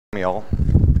Samuel.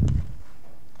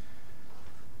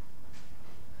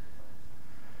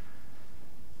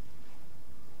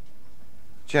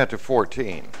 Chapter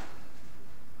 14.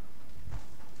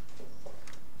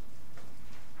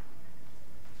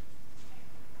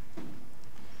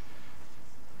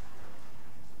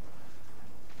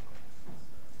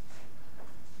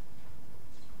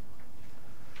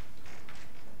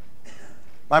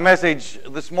 My message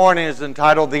this morning is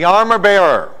entitled The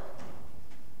Armour-bearer.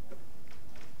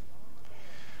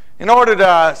 In order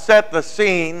to set the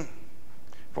scene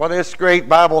for this great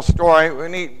Bible story, we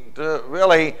need to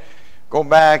really go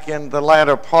back in the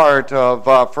latter part of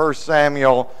 1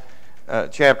 Samuel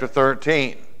chapter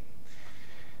 13.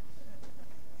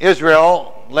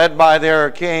 Israel, led by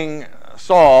their king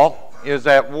Saul, is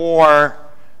at war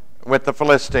with the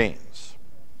Philistines.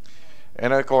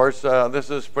 And of course, this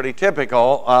is pretty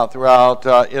typical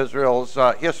throughout Israel's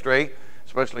history,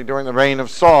 especially during the reign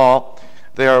of Saul,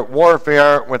 their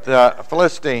warfare with the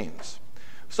Philistines.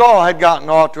 Saul had gotten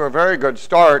off to a very good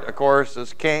start, of course,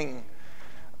 as king.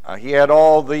 He had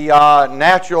all the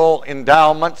natural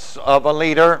endowments of a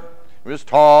leader. He was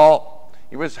tall,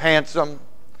 he was handsome,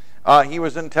 he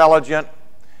was intelligent,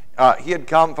 he had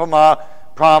come from a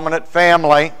prominent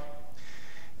family.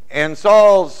 And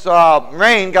Saul's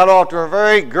reign got off to a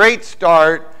very great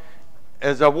start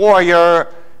as a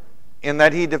warrior in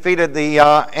that he defeated the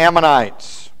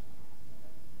Ammonites.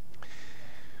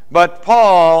 But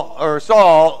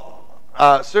Saul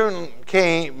soon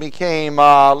became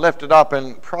lifted up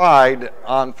in pride,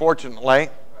 unfortunately.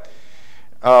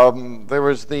 There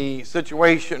was the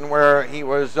situation where he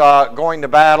was going to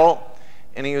battle,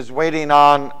 and he was waiting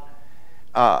on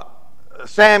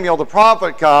Samuel the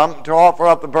prophet come to offer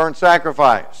up the burnt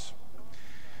sacrifice.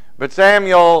 But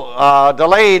Samuel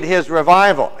delayed his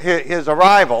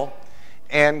arrival,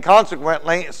 and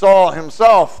consequently Saul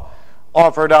himself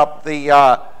offered up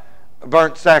the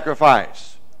burnt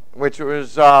sacrifice, which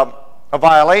was a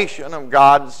violation of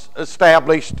God's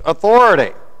established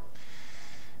authority.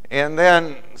 And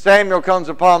then Samuel comes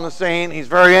upon the scene. He's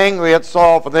very angry at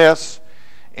Saul for this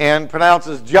and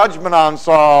pronounces judgment on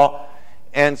Saul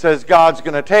and says, God's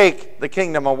going to take the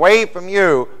kingdom away from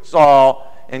you,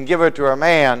 Saul, and give it to a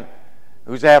man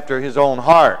who's after his own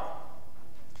heart.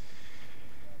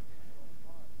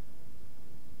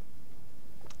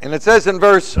 And it says in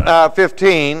verse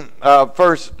 15 of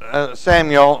 1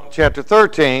 Samuel chapter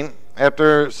 13,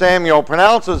 after Samuel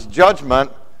pronounces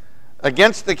judgment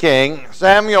against the king,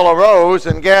 Samuel arose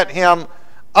and gat him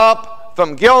up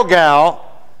from Gilgal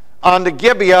unto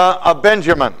Gibeah of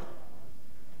Benjamin.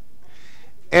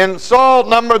 And Saul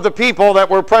numbered the people that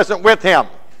were present with him,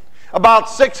 about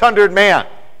 600 men.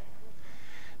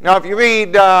 Now if you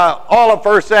read all of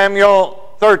 1 Samuel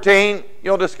 13,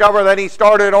 you'll discover that he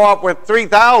started off with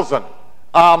 3,000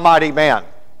 mighty men.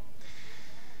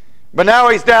 But now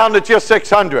he's down to just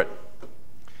 600.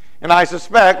 And I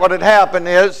suspect what had happened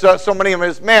is so many of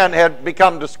his men had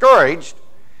become discouraged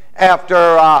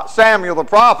after Samuel the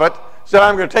prophet said,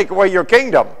 I'm going to take away your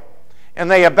kingdom. And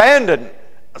they abandoned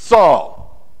Saul.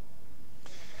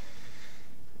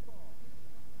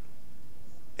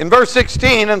 In verse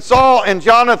 16, and Saul and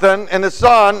Jonathan and his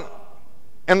son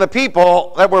and the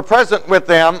people that were present with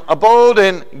them abode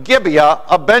in Gibeah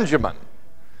of Benjamin.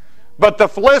 But the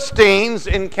Philistines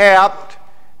encamped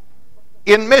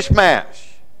in Michmash.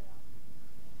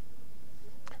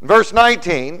 Verse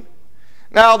 19,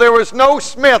 now there was no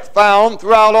smith found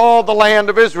throughout all the land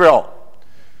of Israel.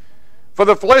 For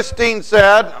the Philistines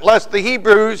said, lest the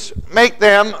Hebrews make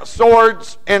them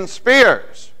swords and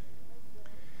spears.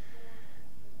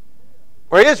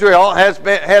 Where Israel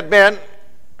had been,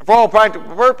 for all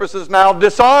practical purposes, now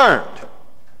disarmed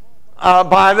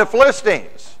by the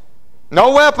Philistines.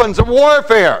 No weapons of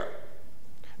warfare,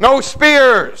 no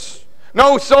spears,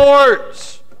 no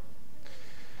swords.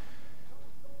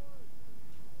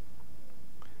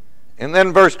 And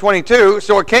then verse 22,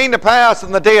 so it came to pass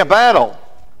in the day of battle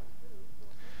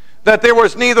that there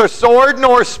was neither sword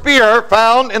nor spear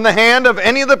found in the hand of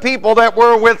any of the people that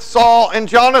were with Saul and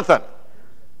Jonathan.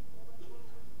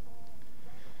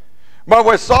 But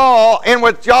with Saul and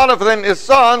with Jonathan his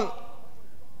son,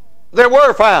 there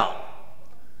were found.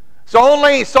 So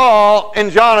only Saul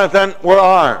and Jonathan were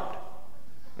armed.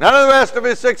 None of the rest of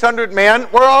his 600 men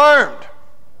were armed.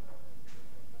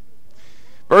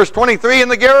 Verse 23,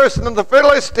 and the garrison of the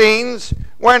Philistines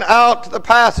went out to the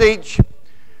passage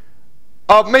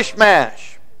of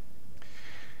Michmash.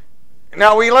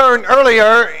 Now we learned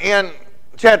earlier in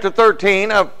chapter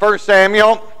 13 of 1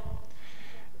 Samuel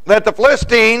that the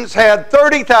Philistines had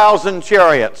 30,000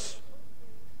 chariots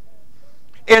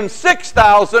and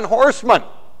 6,000 horsemen.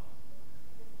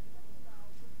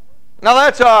 Now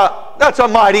that's a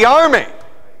mighty army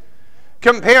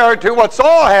compared to what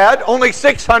Saul had, only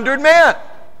 600 men.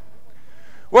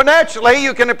 Well, naturally,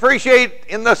 you can appreciate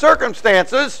in the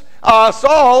circumstances,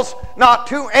 Saul's not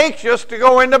too anxious to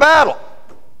go into battle.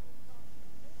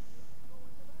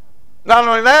 Not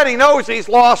only that, he knows he's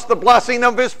lost the blessing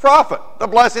of his prophet, the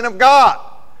blessing of God,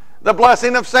 the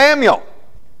blessing of Samuel.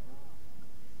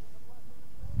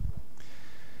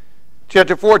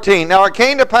 Chapter 14. Now it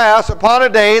came to pass upon a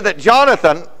day that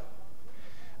Jonathan,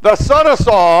 the son of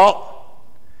Saul,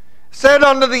 said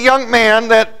unto the young man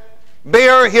that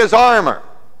bare his armor,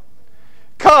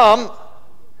 Come,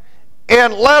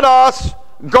 and let us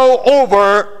go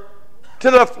over to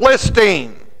the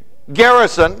Philistine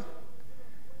garrison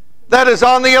that is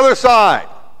on the other side.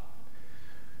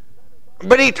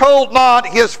 But he told not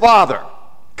his father,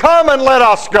 Come and let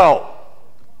us go.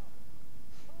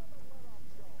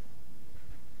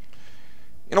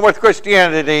 You know, with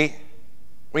Christianity,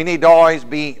 we need to always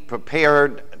be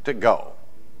prepared to go.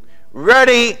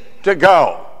 Ready to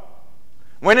go.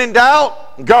 When in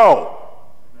doubt, go.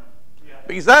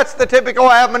 Because that's the typical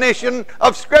admonition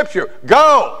of Scripture.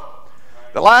 Go.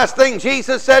 The last thing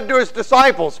Jesus said to his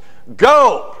disciples,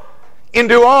 Go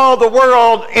into all the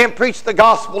world and preach the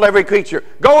gospel to every creature.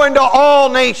 Go into all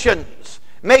nations,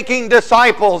 making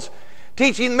disciples,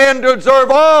 teaching men to observe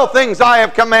all things I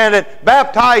have commanded,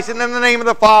 baptizing in the name of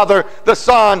the Father, the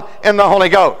Son, and the Holy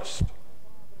Ghost.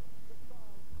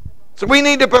 So we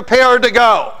need to prepare to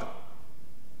go.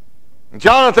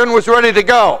 Jonathan was ready to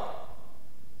go.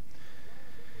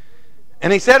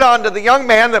 And he said unto the young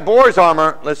man that bore his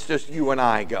armor, Let's just you and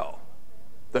I go.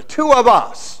 The two of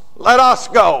us, let us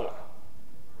go.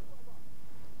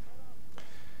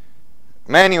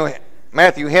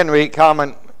 Matthew Henry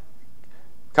comments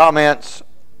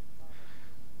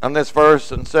on this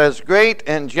verse and says, Great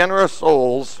and generous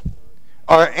souls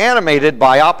are animated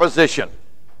by opposition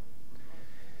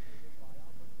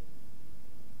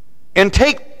and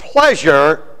take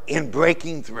pleasure in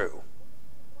breaking through.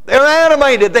 They're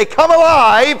animated. They come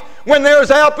alive when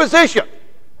there's opposition.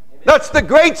 That's the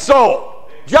great soul.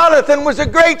 Jonathan was a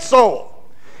great soul.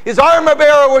 His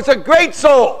armor-bearer was a great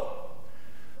soul.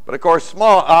 But of course,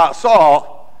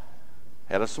 Saul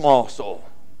had a small soul.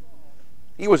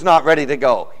 He was not ready to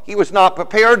go. He was not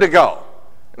prepared to go.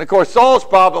 And of course, Saul's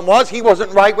problem was he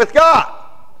wasn't right with God.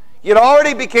 He had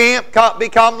already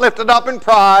become lifted up in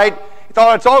pride. He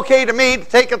thought it's okay to me to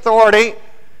take authority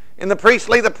in the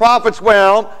priestly, the prophet's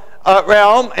realm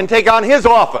and take on his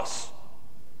office.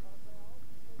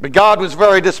 But God was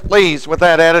very displeased with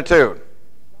that attitude.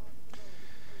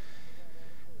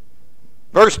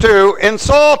 Verse 2, And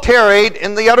Saul tarried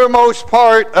in the uttermost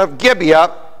part of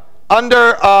Gibeah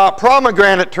under a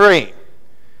pomegranate tree,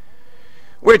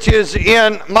 which is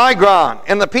in Migron.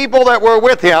 And the people that were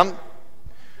with him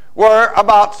were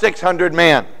about 600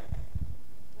 men.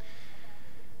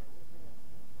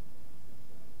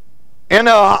 And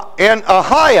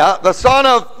Ahiah, the son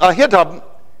of Ahitub,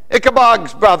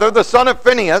 Ichabod's brother, the son of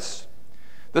Phinehas,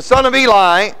 the son of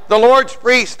Eli, the Lord's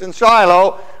priest in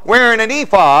Shiloh, wearing an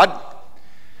ephod,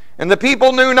 and the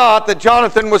people knew not that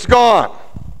Jonathan was gone.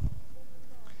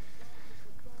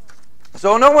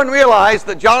 So no one realized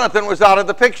that Jonathan was out of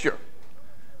the picture.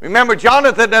 Remember,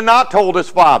 Jonathan had not told his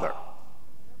father.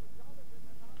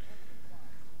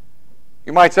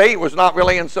 You might say he was not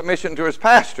really in submission to his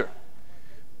pastor.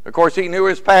 Of course, he knew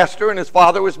his pastor and his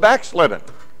father was backslidden.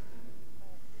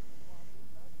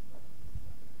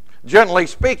 Generally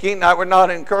speaking, I would not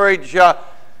encourage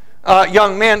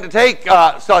young men to take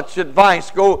such advice.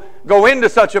 Go into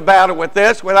such a battle with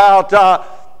this without,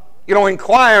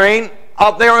 inquiring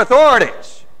of their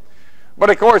authorities.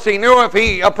 But of course, he knew if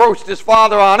he approached his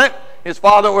father on it, his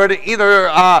father would either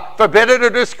forbid it or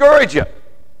discourage it.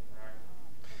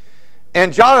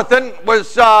 And Jonathan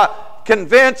was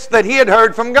convinced that he had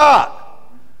heard from God.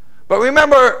 But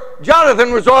remember,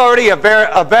 Jonathan was already a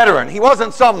veteran. He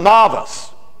wasn't some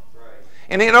novice.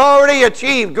 And he had already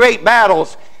achieved great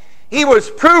battles. He was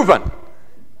proven.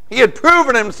 He had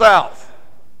proven himself.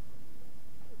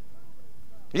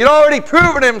 He had already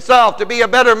proven himself to be a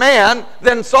better man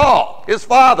than Saul, his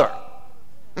father.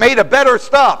 Made a better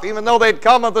stuff, even though they'd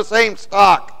come of the same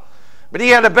stock. But he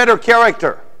had a better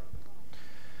character.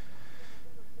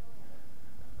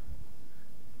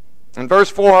 In verse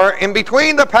 4, in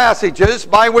between the passages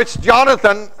by which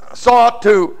Jonathan sought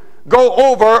to go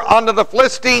over unto the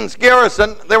Philistines'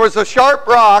 garrison, there was a sharp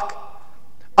rock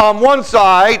on one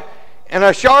side and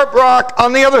a sharp rock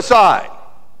on the other side.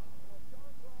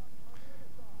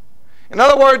 In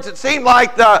other words, it seemed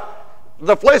like the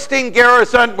Philistine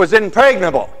garrison was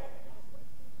impregnable.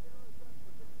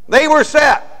 They were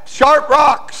set sharp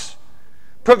rocks,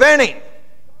 preventing,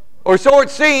 or so it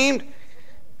seemed,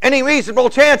 any reasonable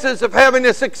chances of having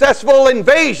a successful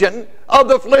invasion of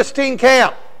the Philistine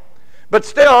camp. But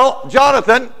still,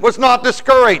 Jonathan was not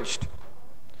discouraged.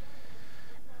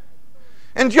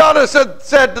 And Jonathan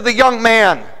said to the young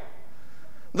man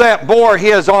that bore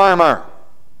his armor,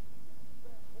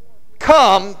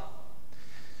 "Come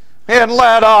and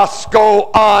let us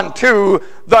go on to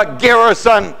the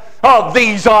garrison of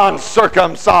these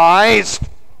uncircumcised.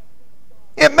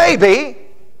 It may be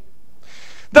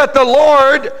that the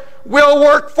Lord will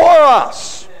work for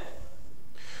us.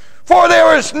 For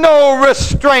there is no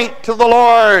restraint to the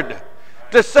Lord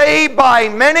to save by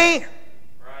many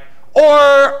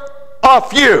or a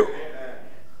few."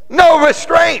 No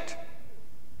restraint.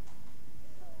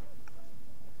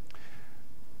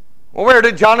 Well, where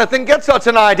did Jonathan get such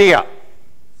an idea?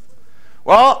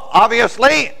 Well,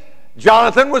 obviously,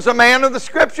 Jonathan was a man of the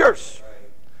Scriptures.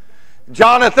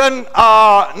 Jonathan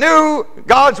knew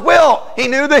God's will. He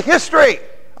knew the history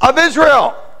of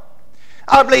Israel.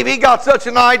 I believe he got such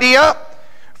an idea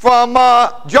from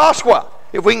Joshua.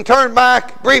 If we can turn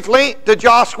back briefly to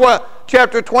Joshua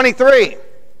chapter 23.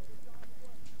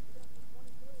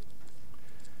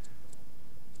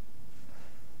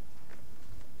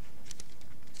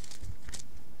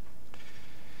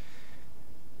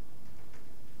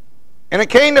 And it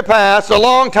came to pass a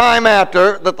long time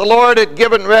after that the Lord had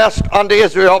given rest unto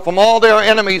Israel from all their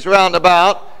enemies round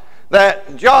about,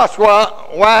 that Joshua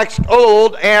waxed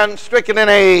old and stricken in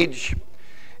age.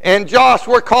 And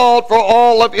Joshua called for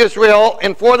all of Israel,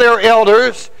 and for their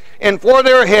elders, and for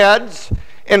their heads,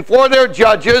 and for their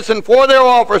judges, and for their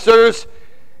officers,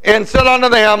 and said unto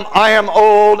them, I am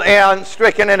old and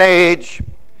stricken in age.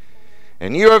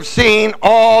 And you have seen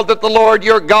all that the Lord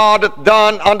your God hath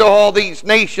done unto all these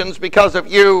nations because of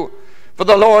you. For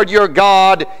the Lord your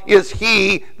God is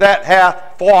he that hath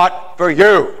fought for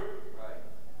you.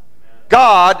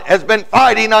 God has been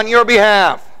fighting on your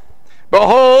behalf.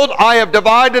 Behold, I have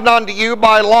divided unto you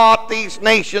by lot these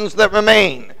nations that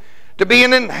remain, to be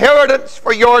an inheritance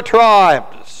for your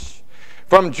tribes,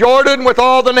 from Jordan with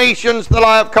all the nations that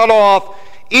I have cut off,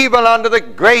 even unto the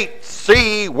great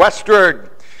sea westward.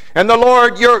 And the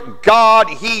Lord your God,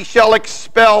 he shall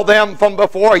expel them from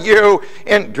before you,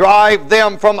 and drive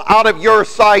them from out of your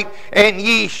sight, and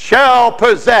ye shall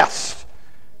possess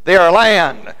their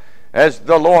land, as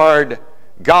the Lord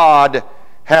God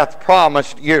hath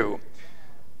promised you.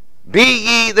 Be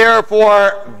ye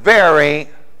therefore very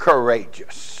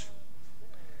courageous.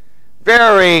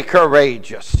 Very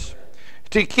courageous.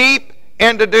 To keep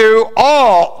and to do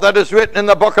all that is written in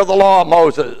the book of the law of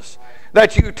Moses,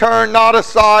 that you turn not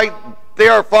aside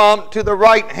therefrom to the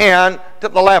right hand, to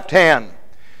the left hand,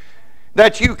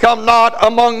 that you come not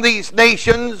among these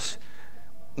nations,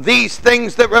 these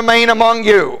things that remain among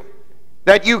you,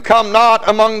 that you come not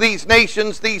among these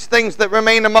nations, these things that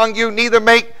remain among you, neither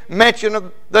make mention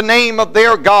of the name of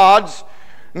their gods,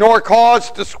 nor cause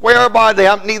to swear by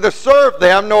them, neither serve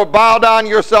them, nor bow down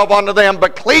yourself unto them,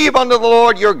 but cleave unto the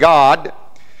Lord your God,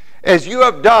 as you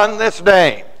have done this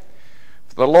day.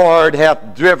 The Lord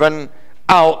hath driven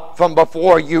out from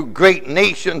before you great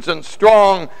nations and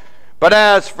strong, but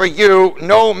as for you,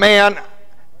 no man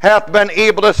hath been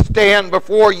able to stand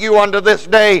before you unto this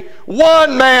day.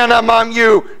 One man among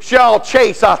you shall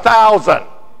chase 1,000.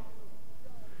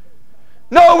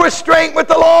 No restraint with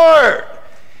the Lord.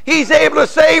 He's able to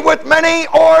save with many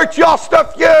or just a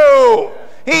few.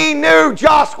 He knew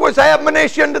Joshua's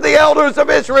admonition to the elders of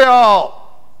Israel.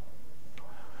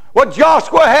 What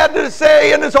Joshua had to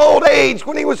say in his old age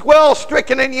when he was well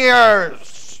stricken in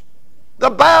years. The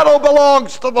battle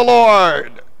belongs to the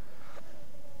Lord.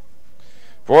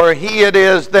 For he it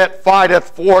is that fighteth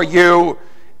for you,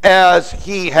 as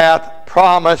he hath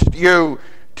promised you.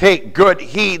 Take good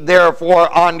heed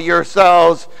therefore unto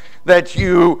yourselves, that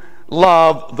you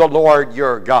love the Lord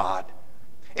your God.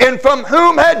 And from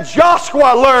whom had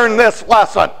Joshua learned this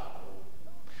lesson?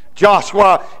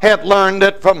 Joshua had learned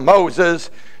it from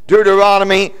Moses.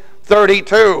 Deuteronomy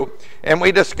 32. And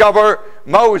we discover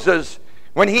Moses,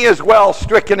 when he is well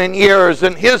stricken in years,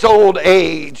 in his old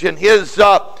age, in his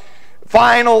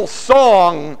final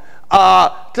song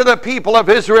to the people of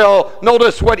Israel.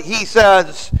 Notice what he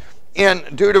says in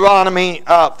Deuteronomy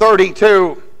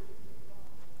 32.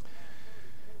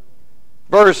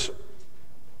 Verse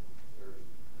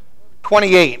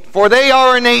 28. For they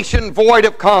are a nation void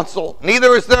of counsel,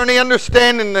 neither is there any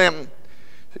understanding in them.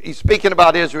 He's speaking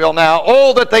about Israel now.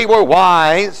 Oh, that they were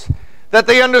wise, that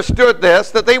they understood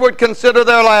this, that they would consider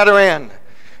their latter end.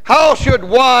 How should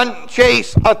one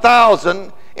chase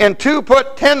 1,000, and two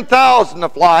put 10,000 to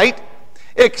flight,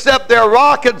 except their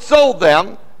rock had sold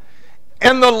them,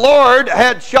 and the Lord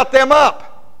had shut them up.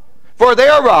 For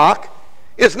their rock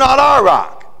is not our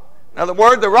rock. In other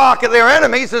words, the rock of their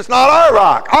enemies is not our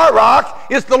rock. Our rock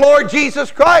is the Lord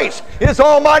Jesus Christ, His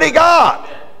Almighty God.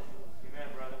 Amen,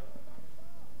 brother.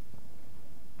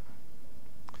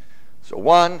 So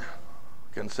one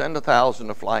can send 1,000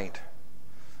 to flight.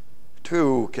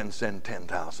 Two can send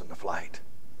 10,000 to flight.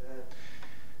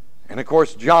 And of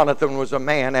course, Jonathan was a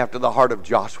man after the heart of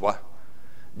Joshua.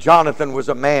 Jonathan was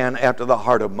a man after the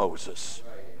heart of Moses.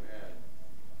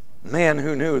 Man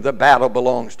who knew the battle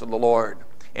belongs to the Lord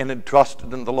and had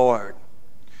trusted in the Lord.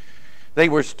 They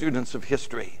were students of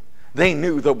history. They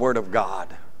knew the Word of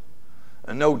God.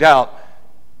 And no doubt,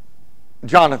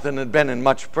 Jonathan had been in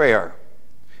much prayer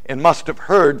and must have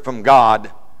heard from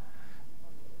God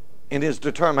in his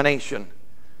determination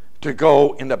to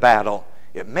go into battle.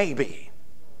 It may be,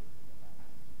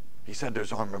 he said,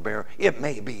 there's armor-bearer. It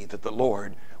may be that the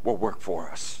Lord will work for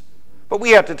us. But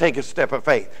we have to take a step of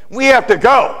faith. We have to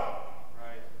go.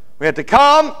 We have to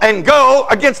come and go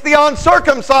against the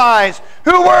uncircumcised.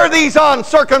 Who were these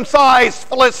uncircumcised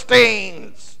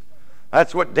Philistines?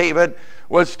 That's what David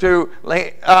was to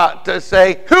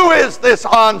say. Who is this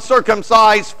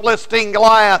uncircumcised Philistine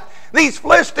Goliath? These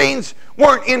Philistines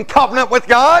weren't in covenant with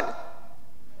God.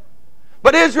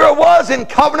 But Israel was in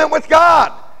covenant with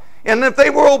God. And if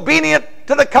they were obedient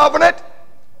to the covenant,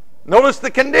 notice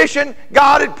the condition,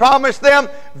 God had promised them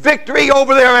victory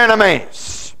over their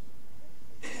enemies.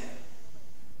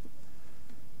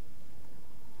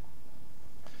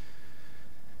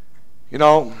 You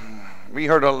know, we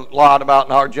heard a lot about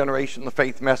in our generation the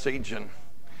faith message,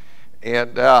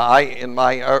 and I, in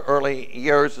my early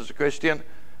years as a Christian,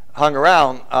 hung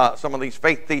around some of these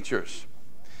faith teachers,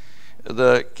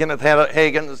 the Kenneth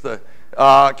Hagins, the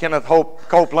Kenneth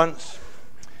Copelands,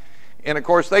 and of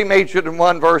course they majored in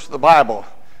one verse of the Bible,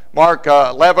 Mark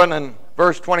 11 and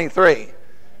verse 23,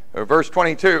 or verse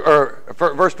 22, or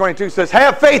verse 22 says,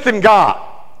 "Have faith in God,"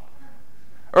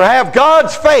 or "Have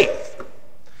God's faith.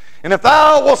 And if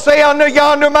thou wilt say unto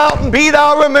yonder mountain, Be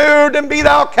thou removed, and be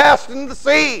thou cast into the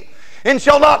sea, and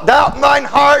shall not doubt in thine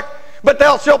heart, but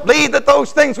thou shalt believe that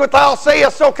those things which thou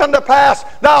sayest shall come to pass,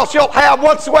 thou shalt have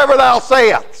whatsoever thou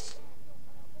sayest."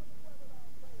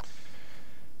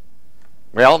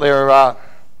 Well, there,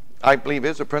 I believe,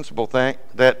 is a principle thing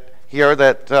that here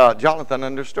that Jonathan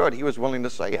understood. He was willing to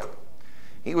say it.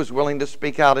 He was willing to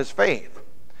speak out his faith.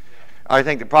 I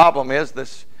think the problem is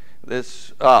this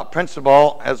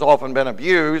principle has often been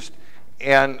abused,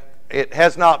 and it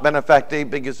has not been effective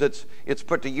because it's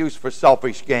put to use for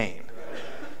selfish gain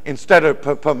instead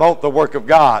of promote the work of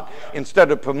God,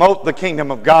 instead of promote the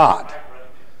kingdom of God.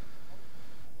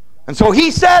 And so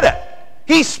he said it.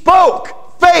 He spoke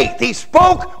faith. He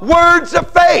spoke words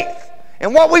of faith.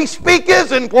 And what we speak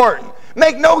is important.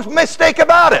 Make no mistake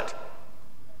about it.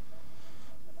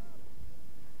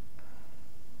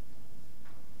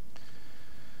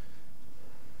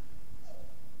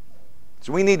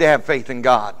 So we need to have faith in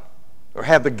God, or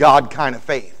have the God kind of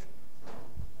faith.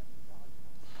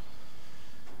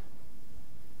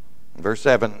 Verse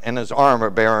 7, "And his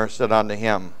armor-bearer said unto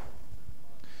him,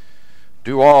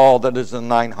 Do all that is in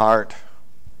thine heart.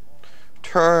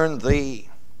 Turn thee.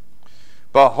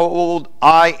 Behold,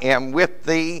 I am with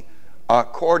thee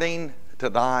according to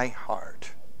thy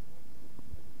heart."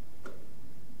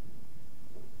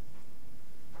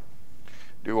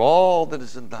 Do all that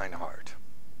is in thine heart.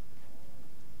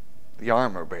 The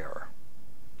armor-bearer.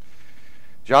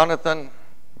 Jonathan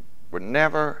would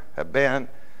never have been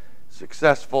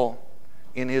successful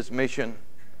in his mission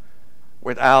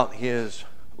without his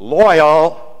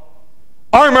loyal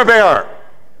armor-bearer.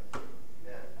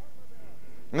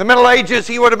 In the Middle Ages,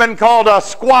 he would have been called a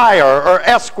squire or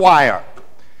esquire.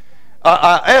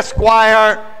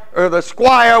 Esquire, or the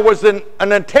squire, was an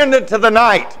attendant to the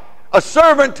knight, a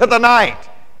servant to the knight.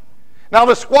 Now,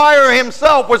 the squire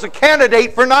himself was a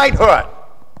candidate for knighthood.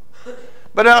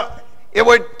 But it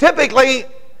would typically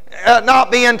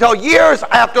not be until years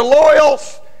after loyal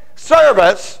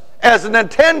service as an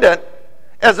attendant,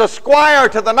 as a squire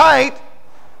to the knight,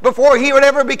 before he would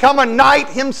ever become a knight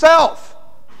himself.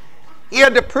 He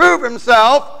had to prove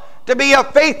himself to be a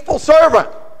faithful servant,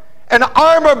 an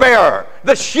armor-bearer,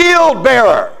 the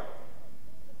shield-bearer.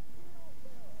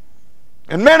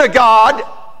 And men of God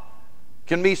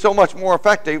can be so much more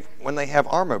effective when they have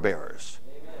armor bearers,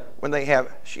 when they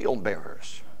have shield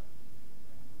bearers.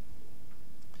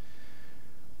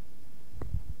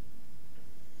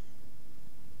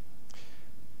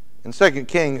 In 2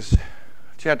 Kings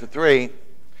chapter 3,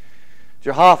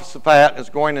 Jehoshaphat is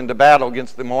going into battle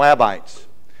against the Moabites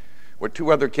with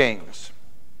two other kings.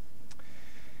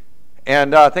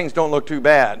 And things don't look too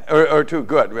bad, or too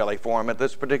good, really, for him at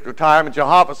this particular time. And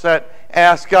Jehoshaphat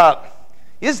asked,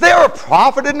 is there a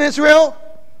prophet in Israel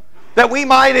that we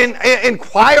might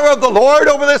inquire of the Lord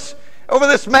over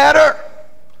this matter?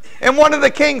 And one of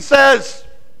the kings says,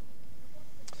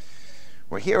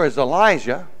 well, here is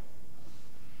Elijah,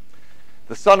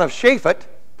 the son of Shaphat,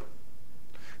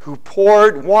 who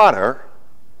poured water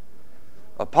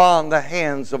upon the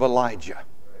hands of Elijah.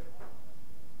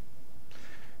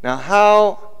 Now,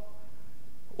 how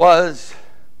was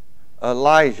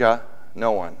Elijah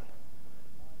known?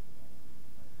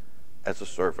 As a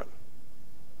servant.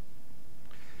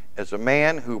 As a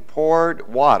man who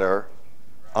poured water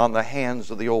on the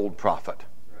hands of the old prophet,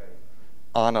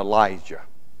 on Elijah.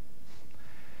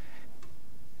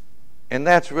 And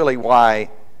that's really why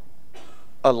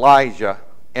Elijah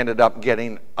ended up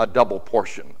getting a double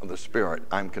portion of the Spirit,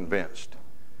 I'm convinced.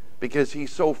 Because he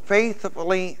so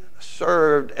faithfully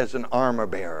served as an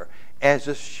armor-bearer, as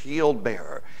a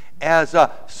shield-bearer, as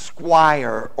a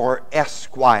squire or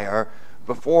esquire,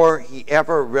 before he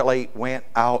ever really went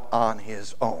out on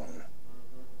his own.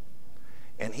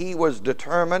 And he was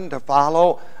determined to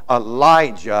follow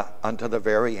Elijah unto the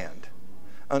very end,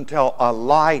 until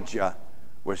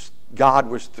God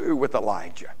was through with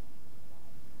Elijah.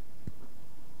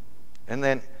 And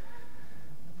then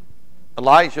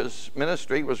Elijah's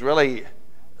ministry was really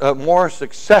more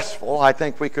successful, I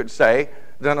think we could say,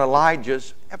 than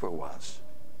Elijah's ever was.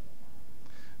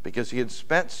 Because he had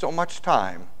spent so much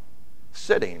time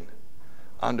sitting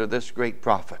under this great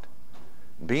prophet,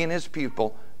 being his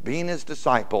pupil, being his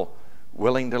disciple,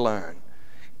 willing to learn.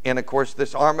 And of course,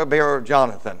 this armor-bearer of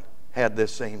Jonathan had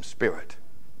this same spirit.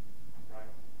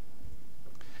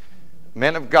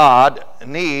 Men of God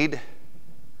need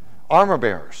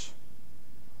armor-bearers.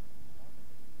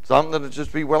 Some that will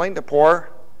just be willing to pour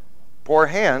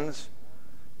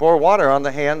water on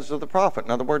the hands of the prophet.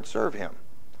 In other words, serve him.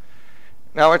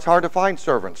 Now, it's hard to find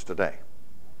servants today.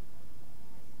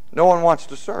 No one wants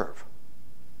to serve.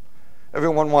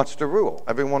 Everyone wants to rule.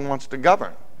 Everyone wants to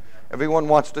govern. Everyone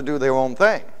wants to do their own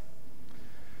thing.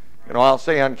 You know, I'll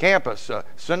say on campus,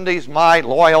 Cindy's my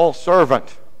loyal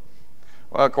servant.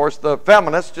 Well, of course, the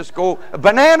feminists just go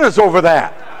bananas over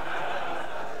that.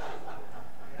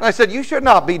 And I said, you should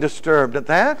not be disturbed at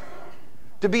that.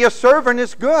 To be a servant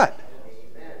is good.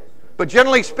 But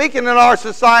generally speaking, in our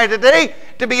society today,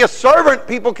 to be a servant,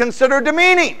 people consider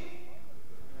demeaning.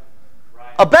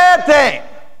 A bad thing.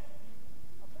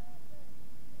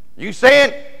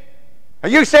 Are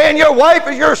you saying your wife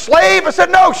is your slave? I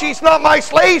said, no, she's not my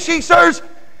slave.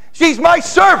 She's my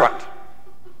servant.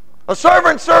 A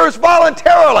servant serves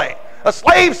voluntarily. A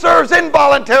slave serves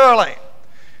involuntarily.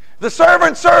 The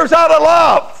servant serves out of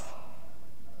love.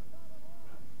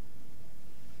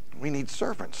 We need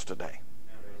servants today.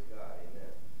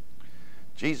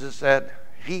 Jesus said,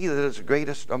 he that is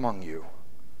greatest among you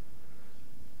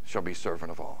shall be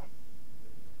servant of all.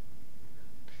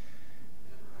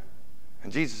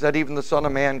 And Jesus said, even the Son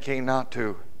of Man came not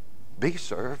to be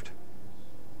served,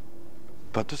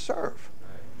 but to serve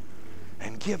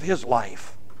and give his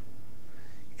life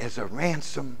as a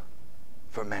ransom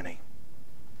for many.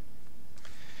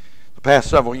 The past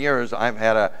several years, I've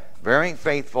had a very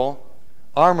faithful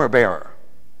armor bearer,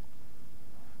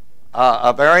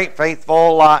 a very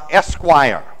faithful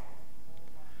esquire.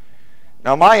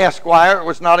 Now, my esquire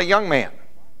was not a young man.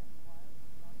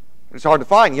 It's hard to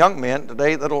find young men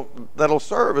today that'll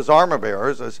serve as armor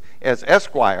bearers, as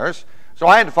esquires. So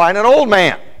I had to find an old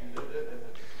man,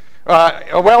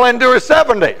 well into his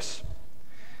 70s.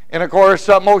 And of course,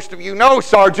 most of you know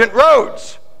Sergeant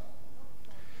Rhodes.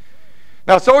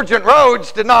 Now, Sergeant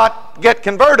Rhodes did not get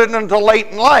converted until late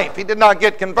in life. He did not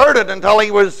get converted until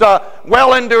he was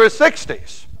well into his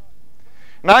 60s.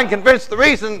 And I'm convinced the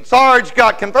reason Sarge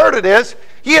got converted is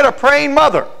he had a praying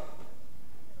mother.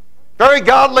 Very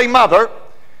godly mother.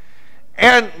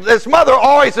 And this mother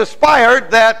always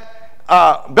aspired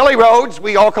that Billy Rhodes,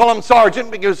 we all call him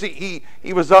Sergeant because he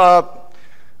was a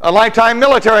lifetime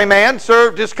military man,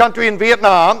 served his country in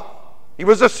Vietnam. He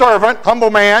was a servant, humble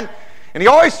man. And he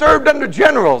always served under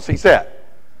generals, he said.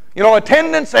 You know,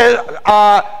 attendants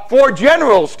for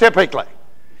generals typically.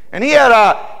 And he had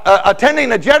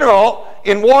attending a general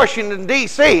in Washington,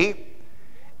 D.C.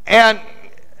 And,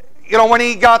 you know, when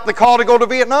he got the call to go to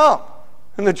Vietnam,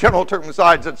 and the general took him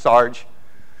aside and said, Sarge,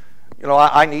 you know,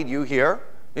 I need you here.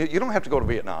 You don't have to go to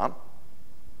Vietnam.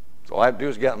 So all I have to do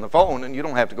is get on the phone, and you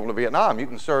don't have to go to Vietnam. You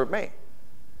can serve me.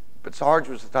 But Sarge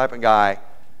was the type of guy,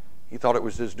 he thought it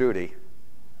was his duty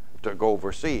to go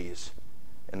overseas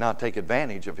and not take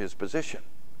advantage of his position.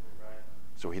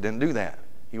 So he didn't do that.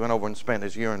 He went over and spent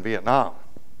his year in Vietnam.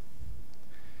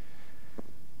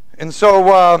 And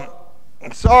so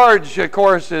Sarge, of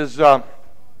course, is the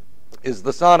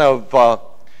son of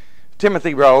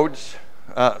Timothy Rhodes.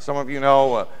 Some of you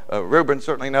know, Reuben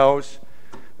certainly knows.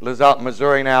 Lives out in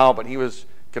Missouri now, but he was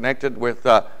connected with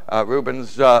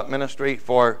Reuben's ministry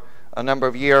for a number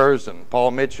of years, and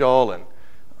Paul Mitchell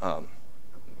and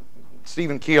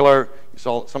Stephen Keeler.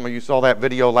 Some of you saw that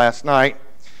video last night.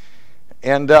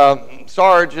 And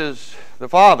Sarge is the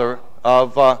father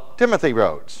of Timothy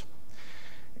Rhodes.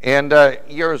 And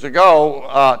years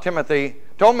ago, Timothy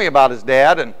told me about his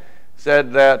dad and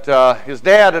said that his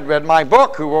dad had read my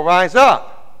book, Who Will Rise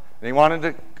Up? And he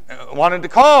wanted to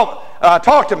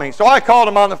talk to me. So I called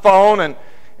him on the phone,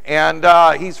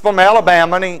 and he's from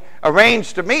Alabama, and he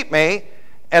arranged to meet me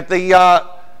at the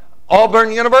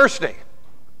Auburn University.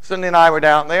 Cindy and I were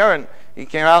down there, and he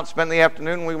came out and spent the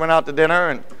afternoon, and we went out to dinner,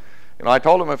 and I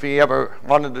told him if he ever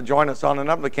wanted to join us on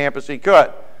another campus, he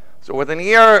could. So within a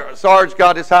year, Sarge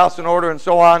got his house in order and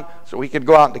so on, so he could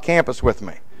go out to campus with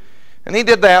me. And he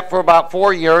did that for about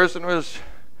 4 years, and it was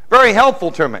very helpful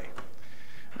to me,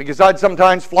 because I'd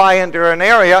sometimes fly into an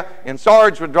area, and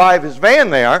Sarge would drive his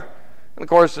van there, and of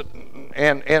course,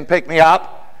 and pick me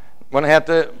up when I had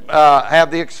to have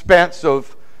the expense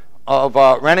of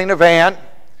renting a van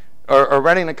or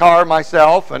renting a car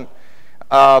myself. And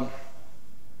I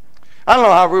don't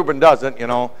know how Reuben does it,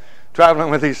 traveling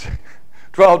with these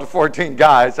 12 to 14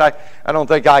 guys. I don't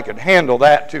think I could handle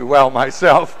that too well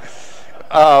myself.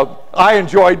 I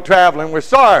enjoyed traveling with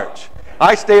Sarge.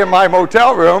 I stay in my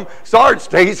motel room. Sarge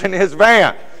stays in his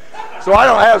van. So I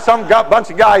don't have some bunch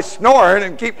of guys snoring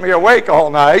and keep me awake all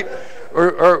night, or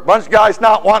a bunch of guys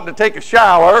not wanting to take a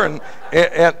shower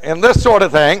and this sort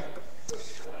of thing.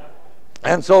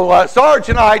 And so Sarge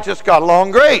and I just got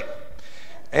along great.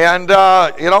 And,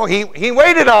 he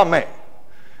waited on me.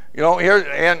 He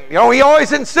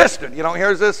always insisted.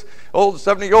 Here's this old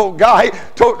 70-year-old guy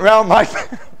toting around my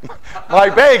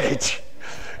baggage.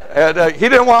 And he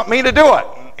didn't want me to do it.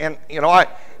 And, you got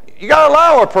to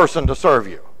allow a person to serve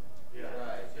you.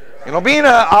 Being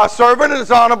a servant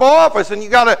is an honorable office, and you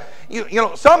got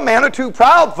to, some men are too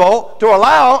proudful to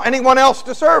allow anyone else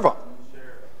to serve them.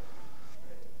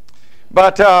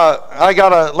 But I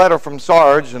got a letter from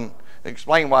Sarge and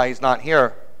explain why he's not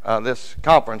here this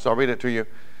conference. I'll read it to you.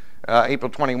 April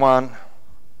 21,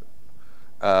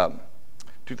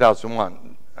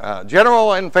 2001.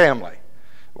 General and family.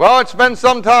 Well, it's been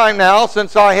some time now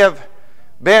since I have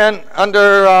been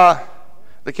under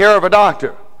the care of a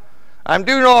doctor. I'm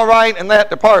doing all right in that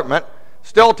department,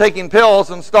 still taking pills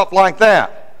and stuff like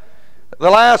that. The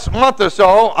last month or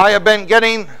so, I have been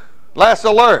getting less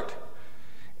alert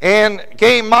and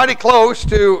came mighty close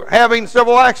to having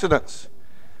several accidents.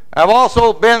 I've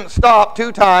also been stopped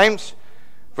 2 times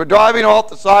for driving off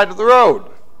the side of the road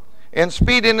and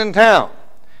speeding in town.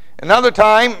 Another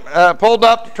time, pulled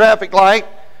up the traffic light,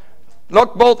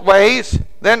 looked both ways,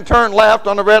 then turned left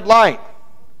on the red light.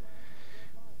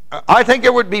 I think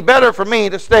it would be better for me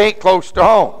to stay close to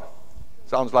home.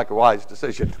 Sounds like a wise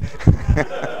decision.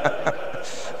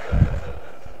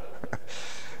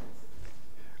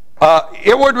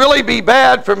 It would really be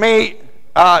bad for me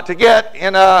to get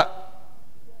in an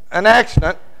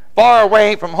accident far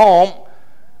away from home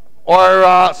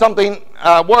or something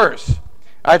worse.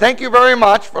 I thank you very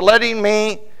much for letting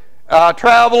me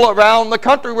travel around the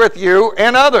country with you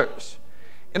and others.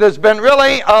 It has been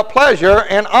really a pleasure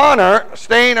and honor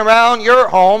staying around your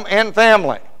home and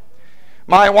family.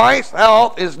 My wife's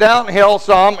health is downhill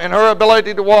some, and her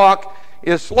ability to walk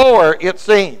is slower, it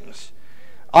seems.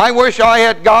 I wish I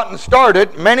had gotten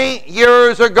started many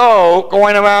years ago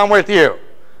going around with you.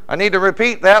 I need to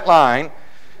repeat that line.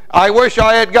 I wish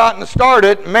I had gotten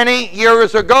started many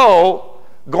years ago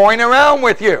going around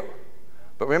with you.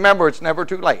 But remember, it's never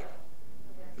too late.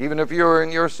 Even if you're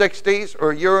in your 60s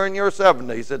or you're in your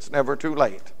 70s, it's never too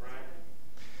late.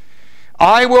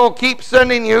 I will keep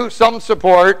sending you some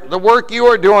support. The work you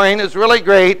are doing is really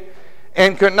great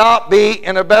and could not be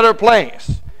in a better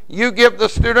place. You give the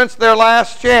students their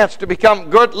last chance to become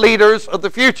good leaders of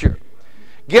the future.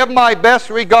 Give my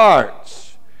best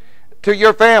regards to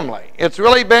your family. It's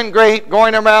really been great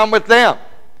going around with them.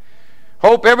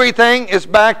 Hope everything is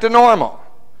back to normal.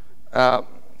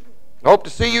 Hope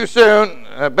to see you soon.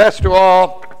 Best to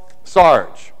all,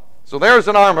 Sarge. So there's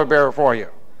an armor-bearer for you.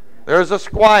 There's a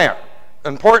squire.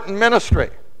 Important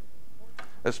ministry.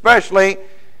 Especially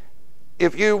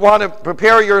if you want to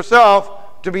prepare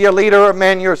yourself to be a leader of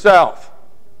men yourself.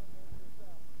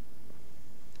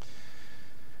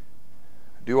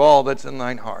 Do all that's in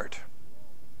thine heart.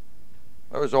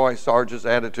 That was always Sarge's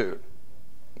attitude.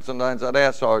 And sometimes I'd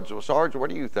ask Sarge, well, Sarge,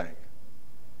 what do you think?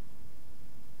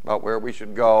 about where we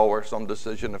should go or some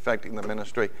decision affecting the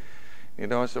ministry.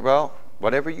 I said, well,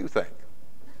 whatever you think.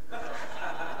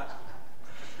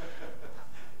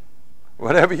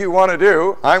 Whatever you want to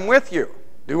do, I'm with you.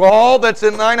 Do all that's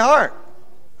in thine heart.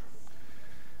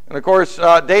 And of course,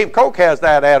 Dave Koch has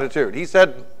that attitude. He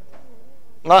said,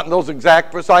 not in those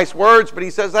exact precise words, but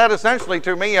he says that essentially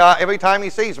to me every time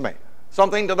he sees me.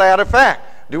 Something to that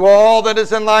effect. Do all that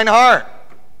is in thine heart.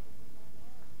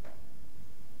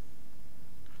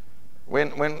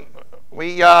 When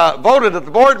we voted at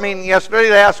the board meeting yesterday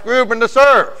to ask Reuben to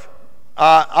serve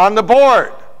on the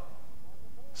board.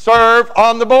 Serve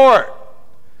on the board.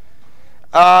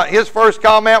 His first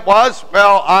comment was,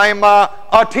 well, I'm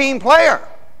a team player.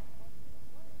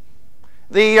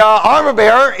 The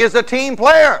armor-bearer is a team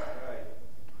player.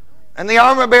 And the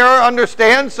armor-bearer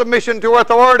understands submission to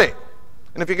authority.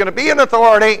 And if you're going to be an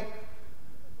authority,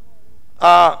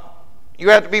 you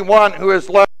have to be one who is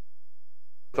led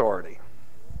by authority.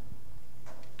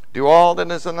 Do all that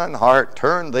is in thine heart,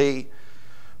 turn thee.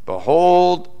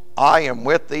 Behold, I am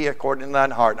with thee according to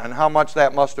thine heart. And how much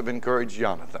that must have encouraged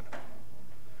Jonathan.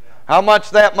 How much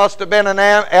that must have been an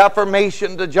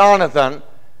affirmation to Jonathan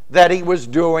that he was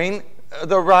doing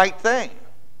the right thing.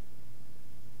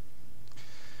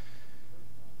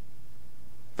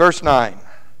 Verse 9.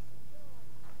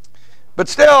 But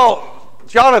still,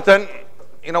 Jonathan,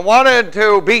 wanted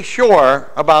to be sure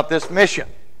about this mission.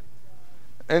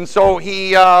 And so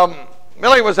he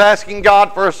really was asking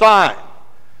God for a sign.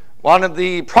 Wanted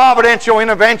the providential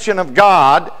intervention of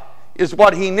God is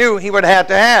what he knew he would have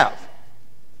to have.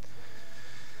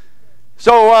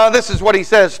 So this is what he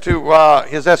says to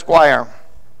his esquire.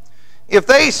 If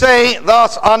they say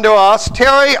thus unto us,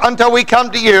 tarry until we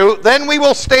come to you, then we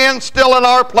will stand still in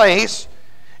our place,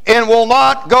 and will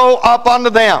not go up unto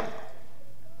them.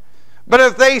 But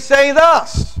if they say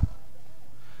thus,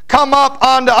 come up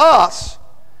unto us,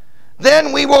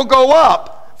 then we will go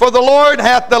up, for the Lord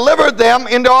hath delivered them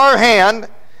into our hand,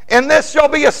 and this shall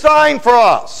be a sign for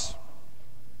us.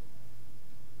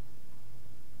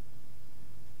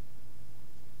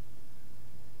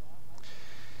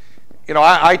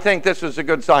 I think this is a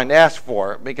good sign to ask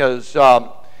for, because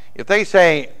if they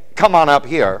say, come on up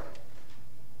here,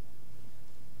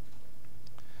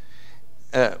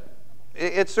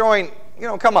 it's showing,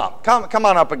 come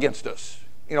on up against us.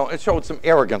 It showed some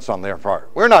arrogance on their part.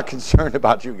 We're not concerned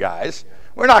about you guys.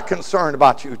 We're not concerned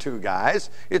about you two guys.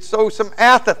 It shows some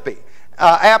apathy,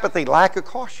 lack of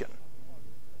caution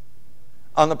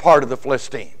on the part of the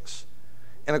Philistines.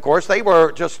 And of course, they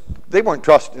weren't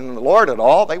trusting in the Lord at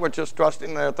all. They were just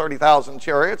trusting their 30,000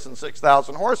 chariots and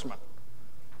 6,000 horsemen.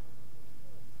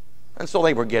 And so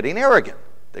they were getting arrogant.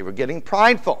 They were getting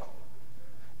prideful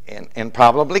and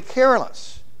probably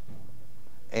careless.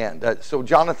 And so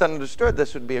Jonathan understood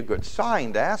this would be a good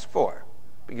sign to ask for,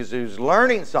 because he was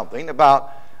learning something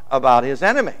about his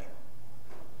enemy.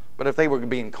 But if they were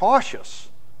being cautious,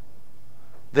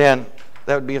 then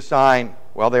that would be a sign,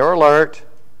 well, they're alert.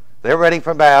 They're ready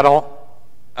for battle.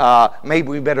 Maybe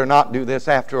we better not do this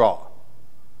after all.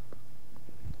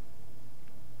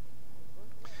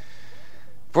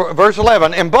 Verse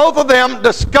 11, and both of them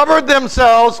discovered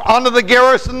themselves unto the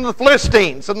garrison of the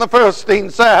Philistines. And the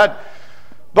Philistines said,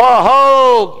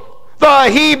 behold,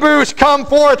 the Hebrews come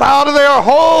forth out of their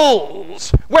holes,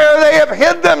 where they have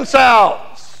hid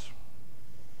themselves.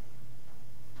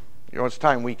 It's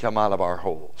time we come out of our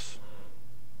holes.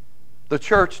 The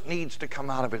church needs to come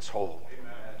out of its hole.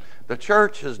 Amen. The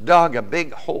church has dug a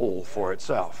big hole for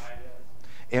itself.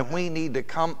 And we need to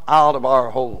come out of our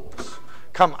holes.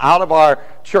 Come out of our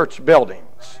church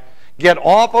buildings. Get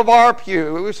off of our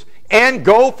pews and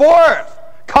go forth.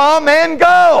 Come and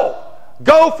go.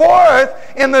 Go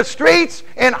forth in the streets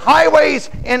and highways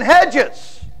and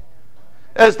hedges.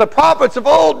 As the prophets of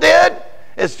old did,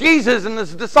 as Jesus and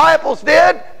his disciples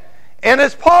did, and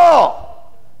as Paul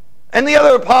and the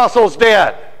other apostles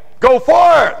did. Go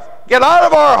forth. Get out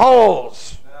of our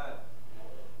holes.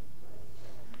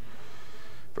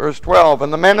 Verse 12,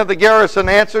 and the men of the garrison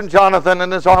answered Jonathan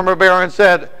and his armor-bearer and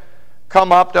said,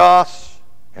 come up to us,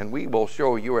 and we will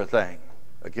show you a thing.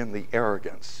 Again, the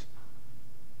arrogance.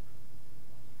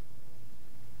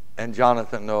 And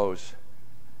Jonathan knows,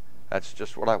 that's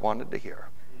just what I wanted to hear.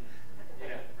 Yeah,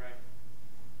 right.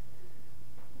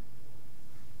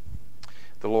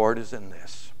 The Lord is in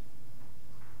this.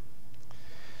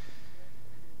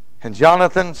 And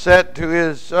Jonathan said to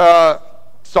his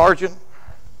sergeant,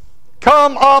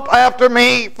 come up after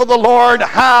me, for the Lord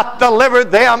hath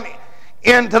delivered them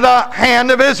into the hand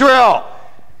of Israel.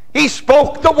 He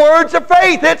spoke the words of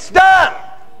faith. It's done.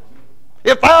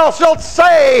 If thou shalt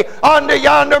say unto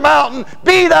yonder mountain,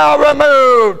 be thou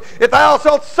removed. If thou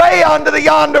shalt say unto the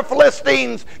yonder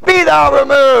Philistines, be thou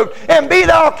removed, and be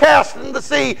thou cast into the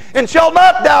sea, and shalt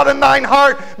not doubt in thine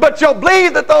heart, but shalt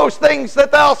believe that those things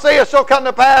that thou sayest shall come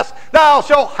to pass, thou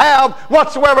shalt have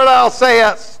whatsoever thou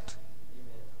sayest.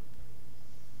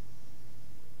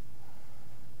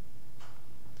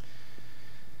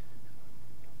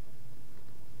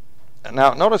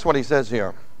 Now, notice what he says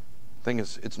here. I think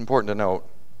it's important to note,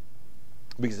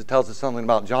 because it tells us something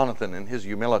about Jonathan and his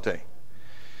humility.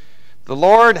 The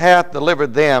Lord hath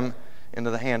delivered them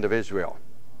into the hand of Israel.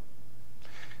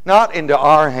 Not into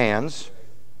our hands,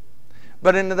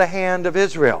 but into the hand of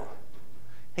Israel.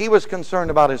 He was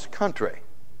concerned about his country,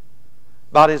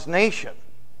 about his nation.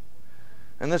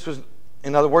 And this was,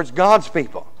 in other words, God's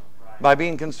people. By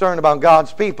being concerned about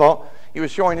God's people, he was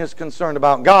showing his concern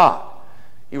about God.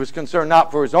 He was concerned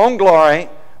not for his own glory,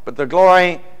 but the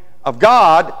glory of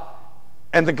God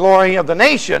and the glory of the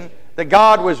nation that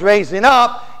God was raising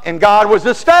up and God was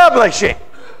establishing.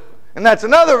 And that's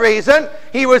another reason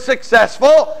he was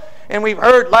successful. And we've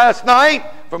heard last night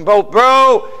from both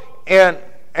Bro and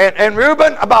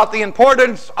Reuben about the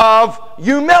importance of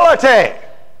humility.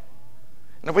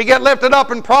 And if we get lifted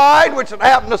up in pride, which had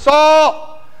happened to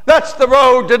Saul, that's the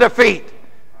road to defeat.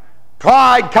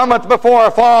 Pride cometh before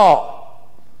a fall.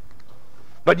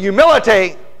 But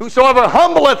humility, whosoever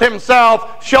humbleth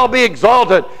himself shall be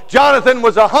exalted. Jonathan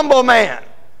was a humble man,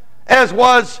 as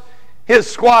was his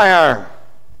squire.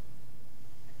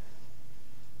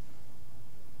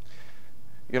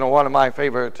 You know, one of my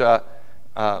favorite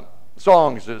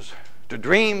songs is To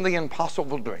Dream the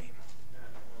Impossible Dream.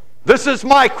 This is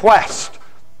my quest,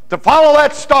 to follow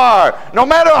that star, no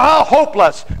matter how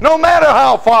hopeless, no matter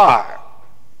how far,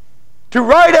 to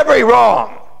right every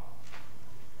wrong.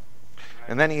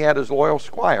 And then he had his loyal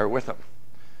squire with him.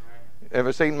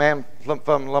 Ever seen Man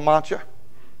from La Mancha?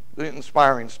 An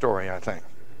inspiring story, I think.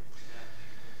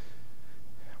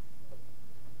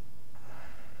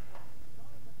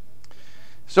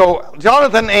 So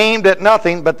Jonathan aimed at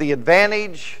nothing but the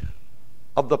advantage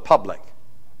of the public.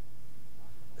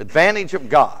 Advantage of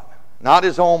God, not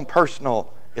his own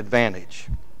personal advantage.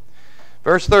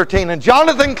 Verse 13, and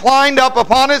Jonathan climbed up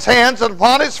upon his hands and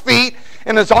upon his feet,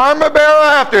 and his armor-bearer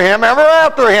after him,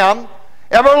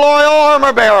 ever loyal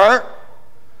armor-bearer.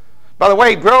 By the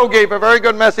way, Bro gave a very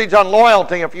good message on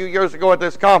loyalty a few years ago at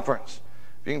this conference.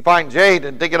 If you can find Jade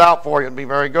and dig it out for you, it'd be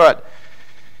very good.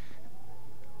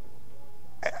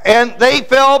 And they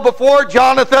fell before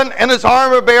Jonathan, and his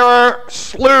armor-bearer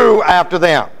slew after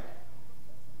them.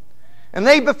 And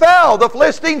they befell, the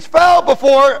Philistines fell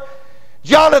before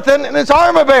Jonathan and his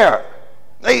armor-bearer.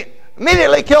 They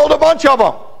immediately killed a bunch of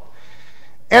them.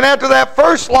 And after that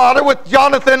first slaughter, with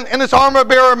Jonathan and his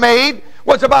armor-bearer made,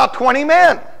 was about 20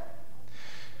 men.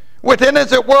 Within,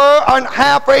 as it were, an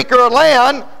half-acre of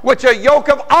land, which a yoke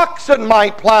of oxen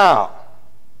might plow.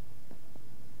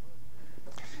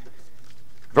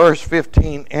 Verse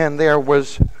 15, and there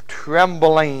was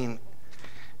trembling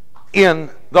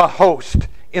in the host,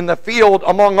 in the field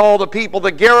among all the people,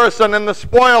 the garrison and the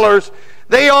spoilers.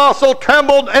 They also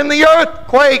trembled in the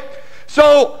earthquake.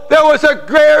 So there was a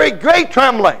very great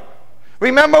trembling.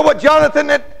 Remember what Jonathan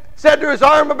had said to his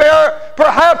armor-bearer?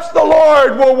 Perhaps the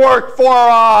Lord will work for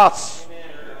us.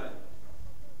 Amen.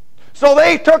 So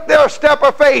they took their step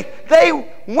of faith.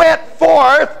 They went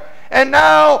forth, and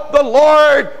now the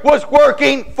Lord was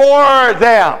working for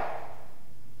them.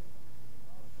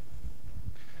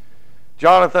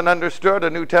 Jonathan understood a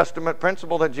New Testament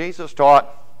principle that Jesus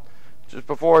taught just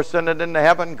before ascending into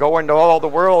heaven: go into all the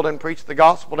world and preach the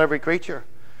gospel to every creature.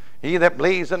 He that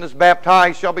believes and is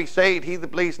baptized shall be saved. He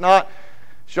that believes not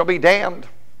shall be damned.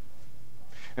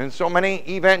 And so many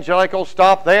evangelicals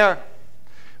stop there.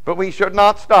 But we should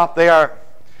not stop there.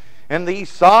 And these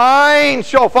signs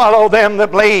shall follow them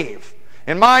that believe.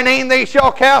 In my name they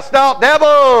shall cast out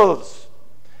devils.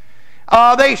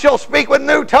 They shall speak with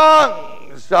new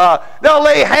tongues. They'll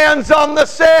lay hands on the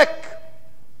sick.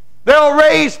 They'll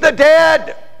raise the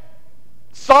dead.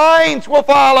 Signs will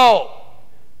follow.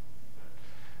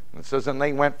 It says, and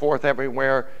they went forth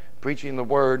everywhere, preaching the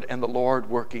word, and the Lord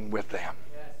working with them.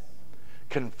 Yes.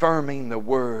 Confirming the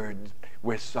word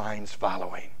with signs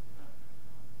following.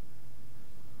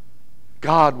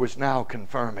 God was now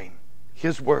confirming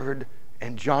his word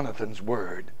and Jonathan's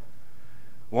word.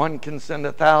 One can send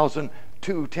 1,000,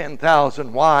 2,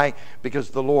 10,000. Why? Because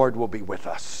the Lord will be with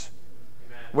us.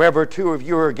 Amen. Wherever two of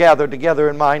you are gathered together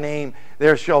in my name,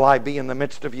 there shall I be in the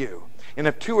midst of you. And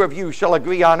if two of you shall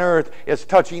agree on earth as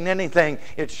touching anything,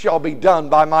 it shall be done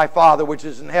by my Father which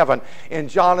is in heaven. And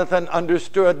Jonathan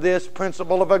understood this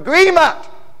principle of agreement.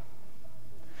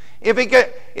 If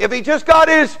he just got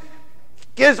his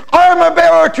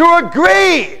armor-bearer to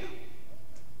agree,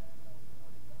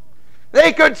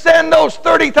 they could send those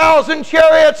 30,000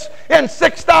 chariots and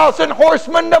 6,000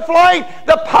 horsemen to flight.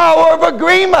 The power of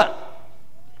agreement.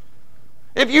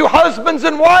 If you husbands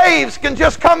and wives can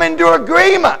just come into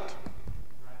agreement,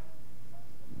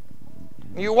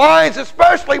 you wives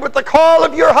especially, with the call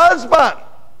of your husband,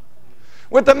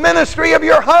 with the ministry of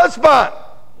your husband.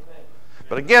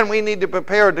 But again, we need to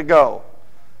prepare to go.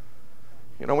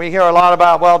 You know, we hear a lot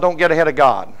about, well, don't get ahead of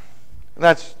God. And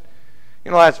that's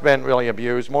been really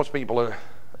abused. Most people are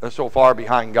so far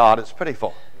behind God, it's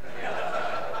pitiful.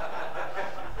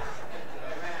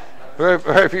 Very,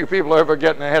 very few people are ever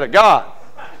getting ahead of God.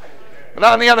 But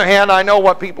on the other hand, I know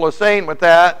what people are saying with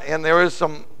that, and there is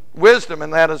some wisdom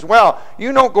in that as well.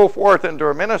 You don't go forth into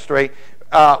a ministry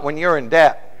when you're in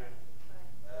debt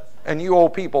and you owe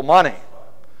people money.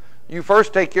 You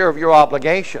first take care of your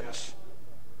obligations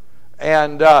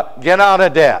and get out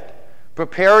of debt.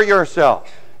 Prepare yourself.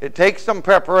 It takes some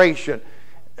preparation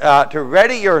to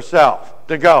ready yourself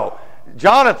to go.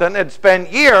 Jonathan had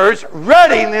spent years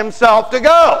readying himself to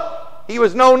go. He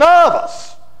was no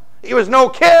novice. He was no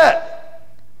kid.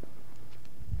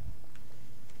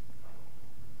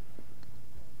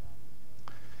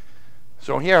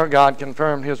 So here God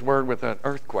confirmed his word with an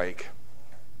earthquake,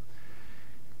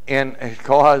 and it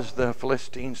caused the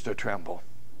Philistines to tremble.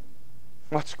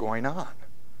 What's going on?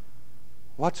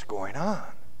 What's going on?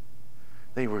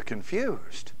 They were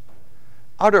confused.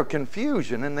 Utter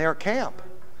confusion in their camp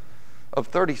of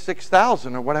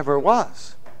 36,000 or whatever it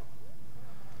was.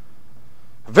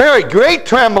 Very great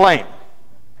trembling.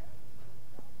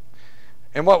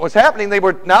 And what was happening, they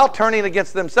were now turning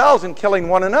against themselves and killing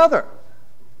one another.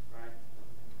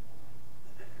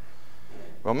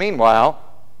 Well, meanwhile,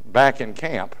 back in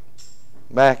camp,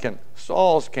 back in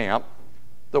Saul's camp,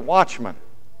 the watchman.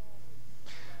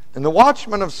 And the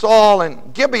watchman of Saul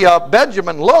and Gibeah,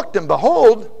 Benjamin, looked, and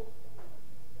behold,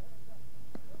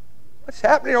 what's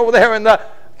happening over there in the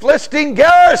Philistine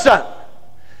garrison?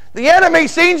 The enemy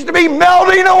seems to be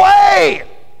melting away.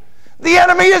 The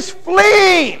enemy is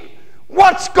fleeing.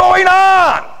 What's going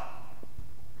on?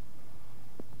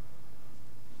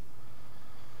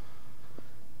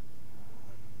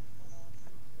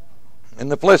 And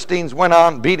the Philistines went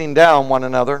on beating down one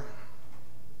another.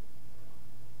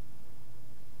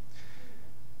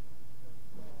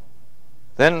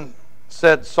 Then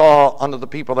said Saul unto the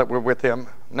people that were with him,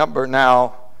 number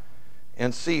now,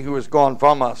 and see who is gone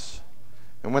from us.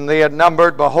 And when they had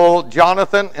numbered, behold,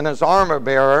 Jonathan and his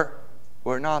armor-bearer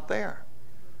were not there.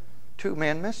 2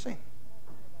 men missing.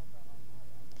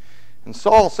 And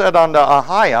Saul said unto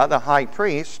Ahiah, the high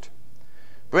priest,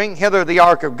 bring hither the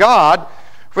ark of God,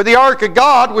 for the ark of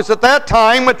God was at that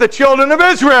time with the children of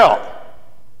Israel.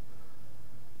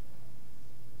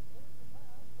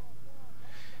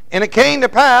 And it came to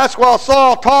pass, while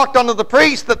Saul talked unto the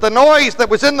priest, that the noise that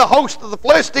was in the host of the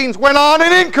Philistines went on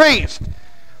and increased.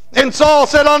 And Saul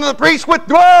said unto the priest,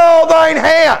 withdraw thine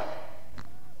hand.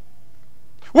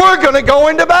 We're going to go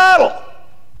into battle.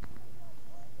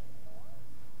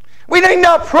 We need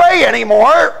not pray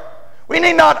anymore. We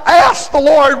need not ask the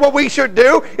Lord what we should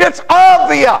do. It's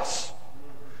obvious.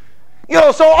 You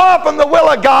know, so often the will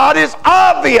of God is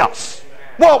obvious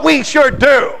what we should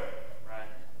do.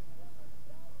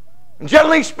 And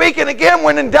generally speaking, again,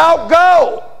 when in doubt,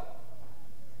 go.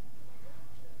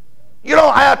 You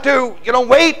don't have to,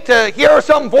 wait to hear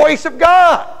some voice of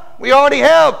God. We already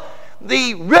have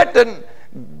the written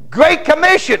Great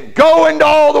Commission. Go into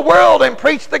all the world and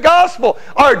preach the gospel.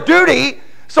 Our duty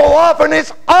so often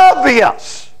is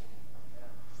obvious.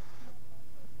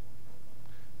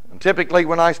 And typically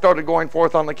when I started going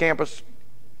forth on the campus,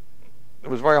 it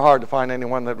was very hard to find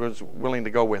anyone that was willing to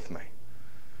go with me.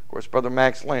 Of course, Brother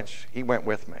Max Lynch, he went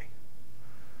with me.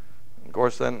 Of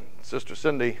course, then Sister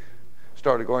Cindy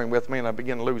started going with me, and I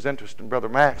began to lose interest in Brother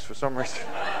Max for some reason.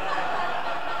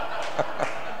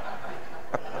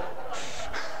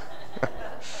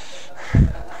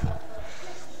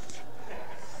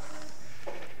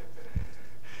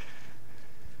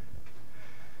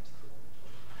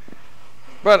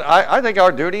 But I think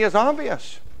our duty is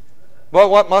obvious. Well,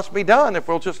 what must be done if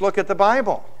we'll just look at the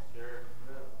Bible?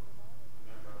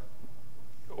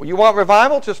 You want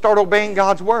revival? Just start obeying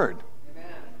God's Word.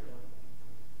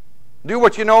 Do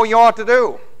what you know you ought to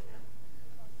do.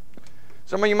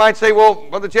 Some of you might say, well,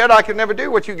 Brother Jed, I can never do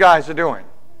what you guys are doing.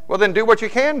 Well, then do what you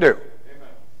can do.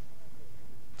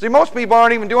 See, most people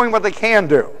aren't even doing what they can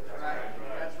do.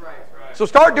 So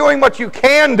start doing what you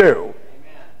can do.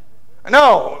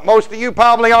 No, most of you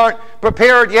probably aren't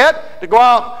prepared yet to go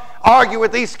out and argue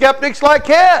with these skeptics like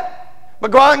that.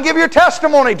 But go out and give your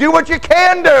testimony. Do what you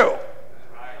can do.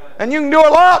 And you can do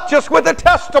a lot just with a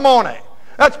testimony.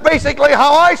 That's basically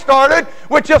how I started,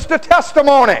 with just a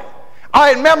testimony. I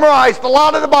had memorized a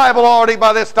lot of the Bible already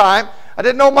by this time. I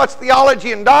didn't know much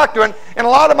theology and doctrine, and a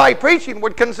lot of my preaching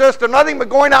would consist of nothing but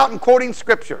going out and quoting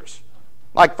scriptures.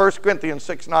 Like 1 Corinthians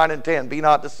 6, 9, and 10. Be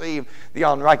not deceived, the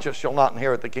unrighteous shall not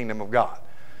inherit the kingdom of God.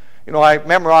 You know, I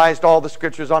memorized all the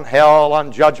scriptures on hell,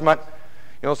 on judgment.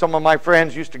 You know, some of my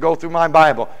friends used to go through my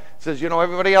Bible. It says, you know,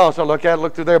 everybody else I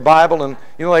look through their Bible, and,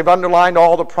 you know, they've underlined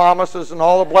all the promises and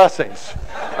all the blessings.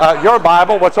 Your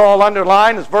Bible, what's all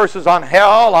underlined is verses on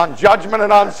hell, on judgment,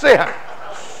 and on sin.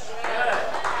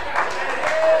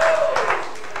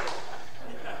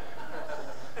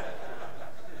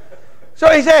 So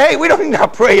he said, hey, we don't need to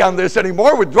pray on this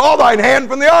anymore. Withdraw thine hand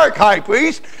from the ark, high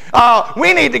priest.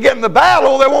 We need to get in the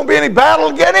battle. There won't be any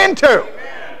battle to get into.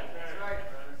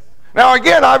 Now,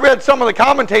 again, I read some of the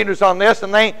commentators on this,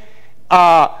 and they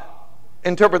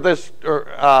interpret this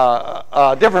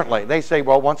differently. They say,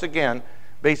 well, once again,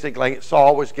 basically,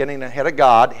 Saul was getting ahead of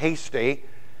God, hasty,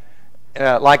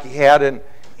 like he had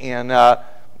in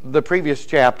the previous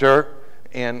chapter,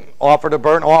 and offered a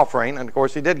burnt offering. And, of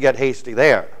course, he did get hasty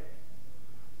there.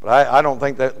 But I don't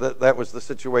think that was the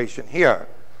situation here.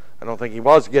 I don't think he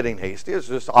was getting hasty. It's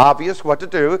just obvious what to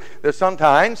do. There's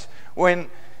sometimes when,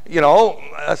 you know,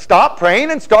 stop praying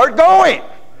and start going.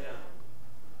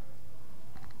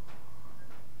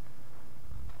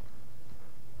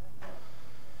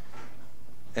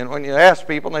 And when you ask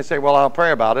people and they say, well, I'll pray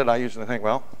about it, I usually think,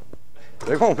 well,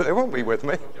 they won't be with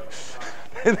me.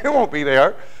 They won't be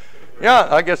there. Yeah,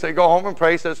 I guess they go home and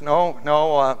pray, says,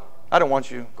 no, I don't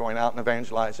want you going out and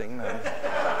evangelizing.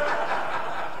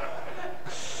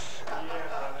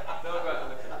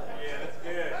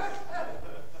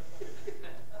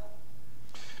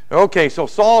 Okay, so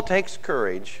Saul takes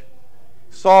courage.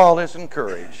 Saul is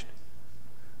encouraged.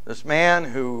 This man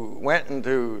who went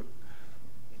into,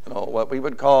 you know, what we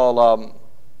would call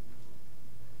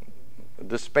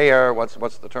despair. What's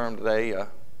the term today?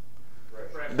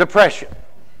 Depression.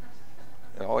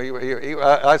 You know,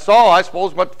 I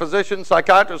suppose, what physicians,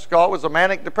 psychiatrists call was a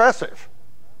manic depressive.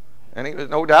 And he was,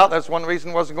 no doubt, that's one reason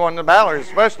he wasn't going to battle. He was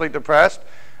especially depressed,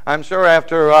 I'm sure,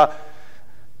 after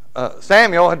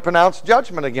Samuel had pronounced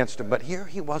judgment against him. But here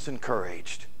he was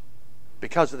encouraged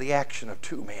because of the action of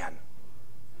two men.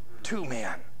 Two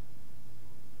men.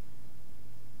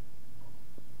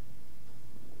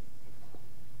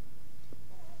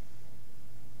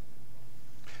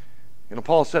 You know,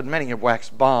 Paul said, many have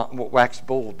waxed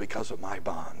bold because of my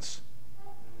bonds.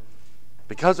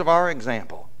 Because of our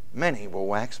example, many will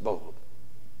wax bold.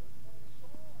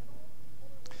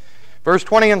 Verse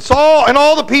 20, and Saul and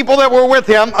all the people that were with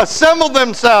him assembled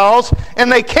themselves,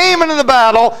 and they came into the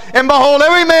battle, and behold,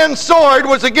 every man's sword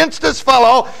was against his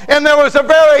fellow, and there was a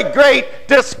very great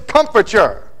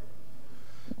discomfiture.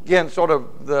 Again, sort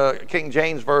of the King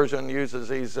James Version uses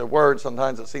these words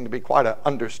sometimes that seem to be quite an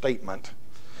understatement.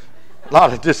 A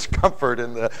lot of discomfort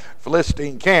in the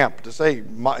Philistine camp, to say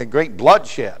great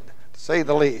bloodshed, to say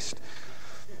the least.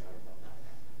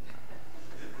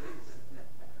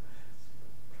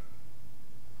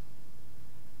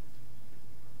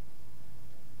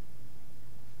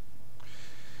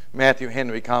 Matthew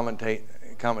Henry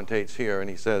commentates here, and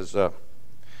he says,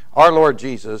 our Lord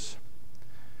Jesus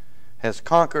has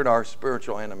conquered our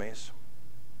spiritual enemies,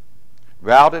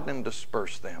 routed and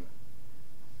dispersed them,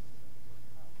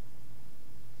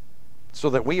 so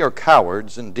that we are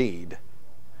cowards indeed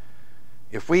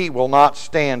if we will not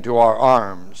stand to our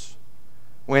arms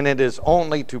when it is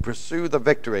only to pursue the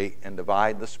victory and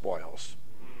divide the spoils.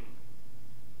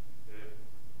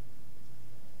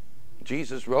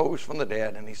 Jesus rose from the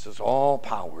dead, and he says, all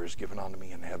power is given unto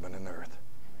me in heaven and earth.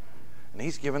 And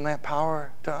he's given that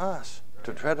power to us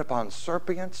to tread upon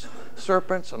serpents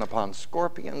and upon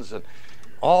scorpions and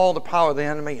all the power of the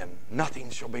enemy, and nothing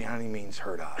shall by any means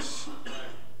hurt us.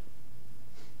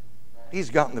 He's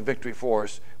gotten the victory for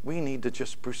us. We need to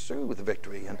just pursue the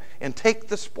victory and take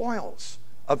the spoils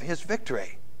of his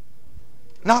victory.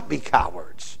 Not be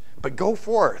cowards, but go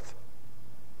forth.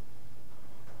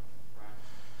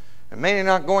 And many are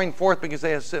not going forth because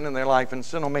they have sin in their life, and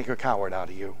sin will make a coward out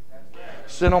of you.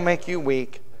 Sin will make you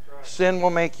weak. Sin will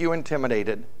make you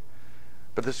intimidated.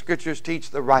 But the scriptures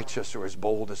teach the righteous are as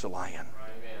bold as a lion.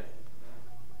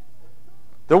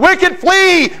 The wicked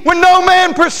flee when no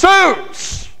man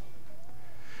pursues.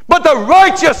 But the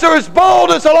righteous are as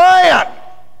bold as a lion.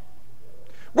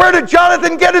 Where did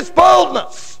Jonathan get his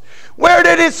boldness? Where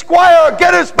did his squire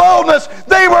get his boldness?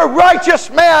 They were righteous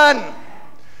men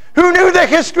who knew the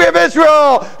history of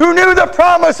Israel, who knew the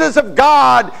promises of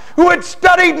God, who had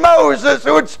studied Moses,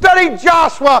 who had studied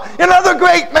Joshua, and other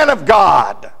great men of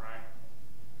God.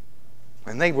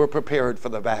 And they were prepared for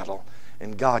the battle,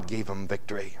 and God gave them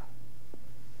victory.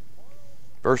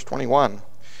 Verse 21.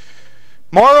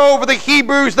 Moreover, the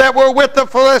Hebrews that were with the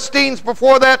Philistines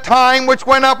before that time, which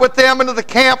went up with them into the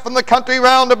camp from the country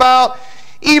round about,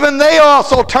 even they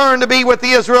also turned to be with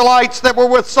the Israelites that were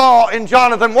with Saul and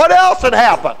Jonathan. What else had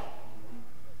happened?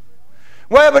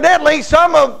 Well, evidently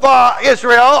some of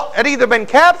Israel had either been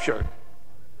captured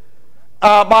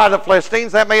by the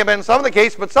Philistines. That may have been some of the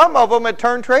case, but some of them had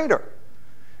turned traitor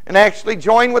and actually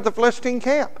joined with the Philistine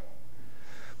camp.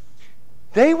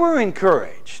 They were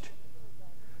encouraged.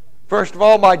 First of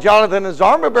all, by Jonathan and his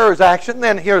armor-bearer's action.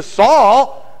 Then here's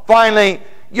Saul finally,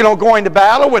 going to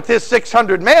battle with his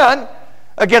 600 men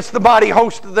against the mighty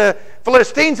host of the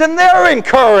Philistines, and they're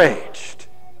encouraged.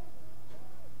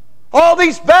 All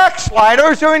these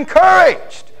backsliders are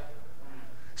encouraged.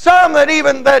 Some that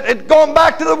had gone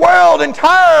back to the world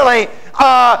entirely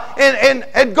and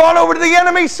had gone over to the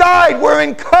enemy's side were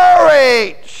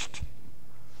encouraged.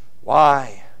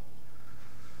 Why?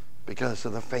 Because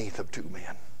of the faith of two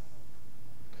men.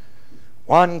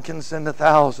 One can send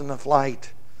 1,000 to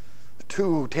flight,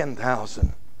 2,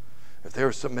 10,000, if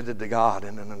they're submitted to God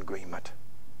in an agreement.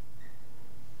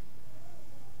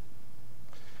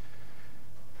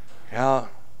 Yeah,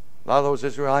 a lot of those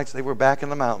Israelites, they were back in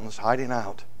the mountains hiding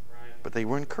out, but they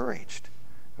were encouraged.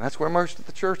 And that's where most of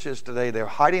the church is today. They're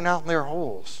hiding out in their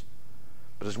holes.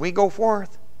 But as we go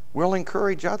forth, we'll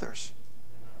encourage others.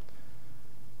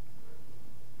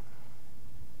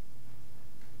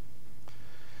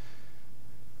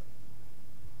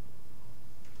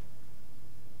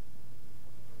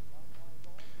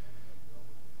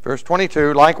 Verse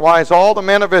 22, likewise all the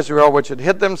men of Israel which had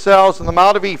hid themselves in the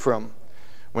mount of Ephraim,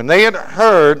 when they had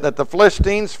heard that the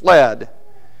Philistines fled,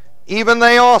 even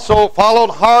they also followed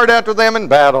hard after them in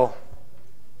battle.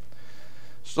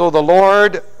 So the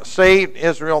Lord saved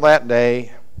Israel that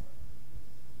day.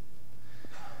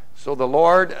 So the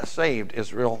Lord saved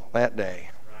Israel that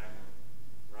day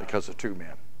because of two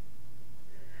men.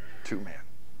 Two men.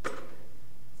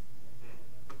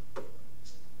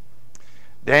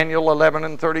 Daniel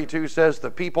 11:32 says,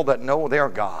 the people that know their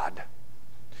God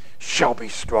shall be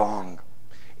strong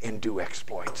and do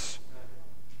exploits.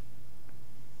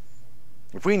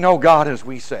 If we know God as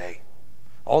we say,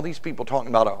 all these people talking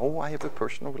about, I have a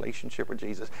personal relationship with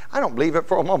Jesus. I don't believe it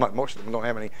for a moment. Most of them don't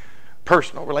have any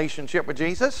personal relationship with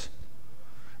Jesus.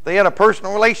 If they had a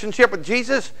personal relationship with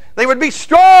Jesus, they would be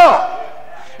strong.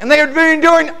 And they would be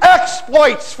doing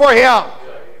exploits for Him.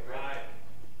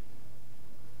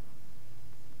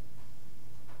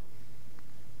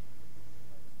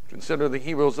 Consider the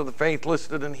heroes of the faith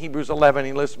listed in Hebrews 11.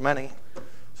 He lists many. He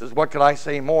says, what could I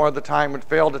say more? The time would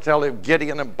fail to tell of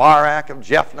Gideon and Barak, of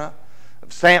Jephthah,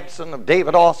 of Samson, of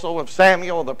David also, of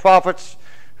Samuel, of the prophets,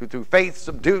 who through faith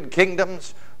subdued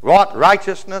kingdoms, wrought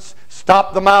righteousness,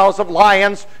 stopped the mouths of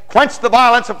lions, quenched the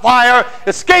violence of fire,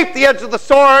 escaped the edge of the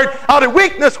sword, out of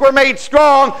weakness were made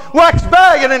strong, waxed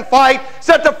valiant in fight,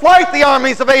 set to flight the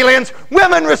armies of aliens,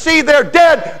 women received their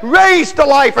dead, raised to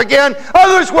life again,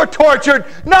 others were tortured,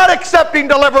 not accepting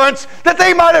deliverance, that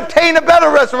they might obtain a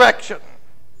better resurrection.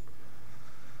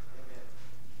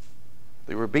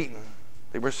 They were beaten,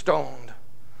 they were stoned,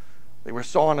 they were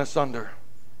sawn asunder.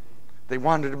 They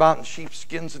wandered about in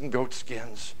sheepskins and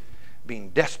goatskins, being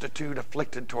destitute,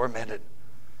 afflicted, tormented.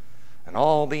 And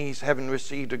all these, having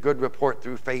received a good report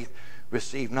through faith,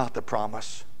 received not the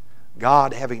promise,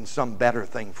 God having some better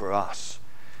thing for us,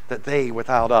 that they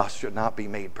without us should not be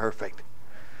made perfect.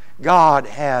 God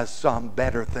has some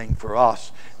better thing for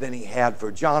us than He had for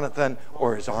Jonathan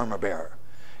or his armor-bearer.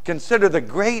 Consider the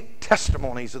great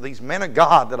testimonies of these men of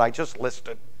God that I just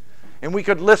listed. And we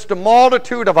could list a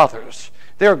multitude of others.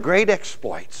 They're great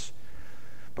exploits.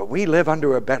 But we live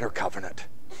under a better covenant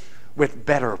with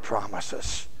better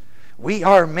promises. We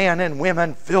are men and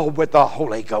women filled with the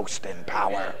Holy Ghost and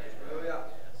power.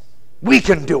 We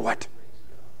can do it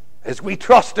as we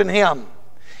trust in Him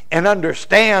and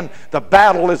understand the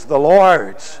battle is the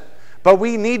Lord's. But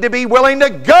we need to be willing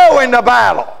to go into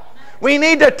battle. We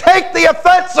need to take the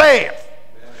offensive.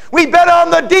 We've been on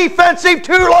the defensive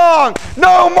too long.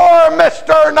 No more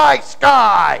Mr. Nice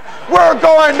Guy. We're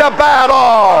going to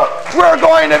battle. We're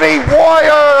going to be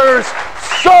warriors,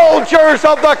 soldiers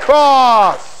of the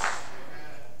cross.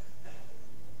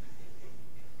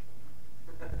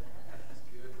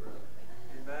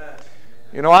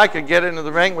 You know, I could get into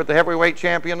the ring with the heavyweight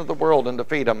champion of the world and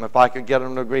defeat him if I could get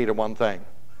him to agree to one thing.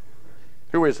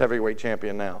 Who is heavyweight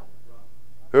champion now?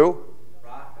 Who?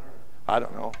 I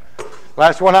don't know.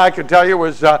 Last one I could tell you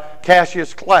was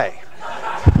Cassius Clay.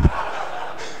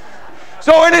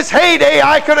 So in his heyday,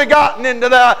 I could have gotten into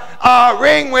the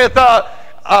ring with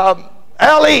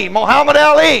Ali, Muhammad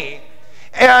Ali,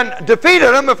 and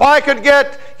defeated him if I could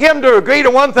get him to agree to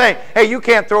one thing. Hey, you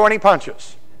can't throw any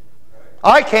punches.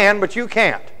 I can, but you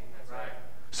can't.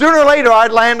 Sooner or later,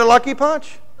 I'd land a lucky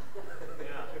punch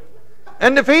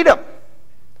and defeat him.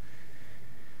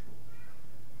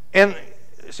 And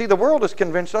see, the world has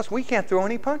convinced us we can't throw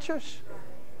any punches.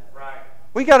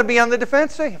 We got to be on the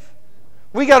defensive.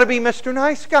 We got to be Mr.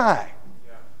 Nice Guy.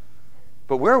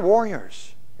 But we're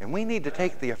warriors, and we need to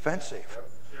take the offensive.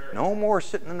 No more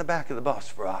sitting in the back of the bus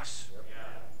for us.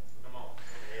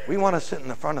 We want to sit in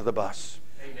the front of the bus.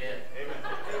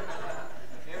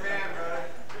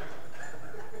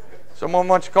 Someone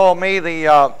once called me the,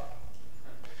 what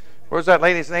was that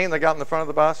lady's name that got in the front of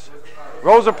the bus?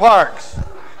 Rosa Parks.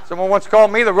 Someone once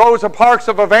called me the Rosa Parks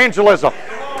of evangelism.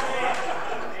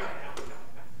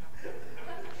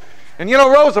 And you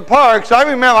know, Rosa Parks, I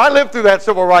remember, I lived through that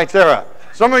civil rights era.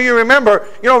 Some of you remember,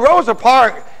 you know, Rosa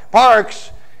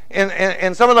Parks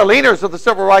and some of the leaders of the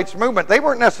civil rights movement, they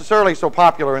weren't necessarily so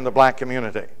popular in the black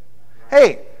community.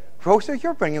 Hey, Rosa,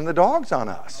 you're bringing the dogs on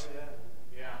us.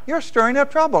 You're stirring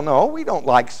up trouble. No, we don't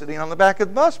like sitting on the back of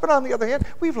the bus, but on the other hand,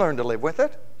 we've learned to live with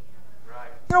it.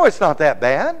 You know, it's not that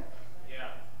bad.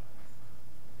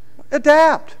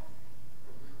 Adapt.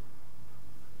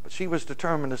 But she was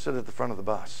determined to sit at the front of the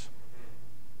bus.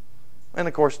 And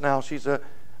of course now she's a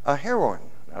heroine,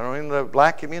 not only in the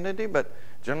black community, but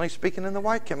generally speaking in the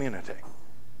white community.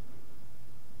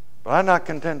 But I'm not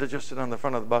content to just sit on the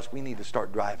front of the bus. We need to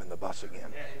start driving the bus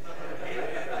again.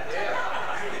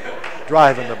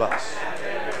 Driving the bus.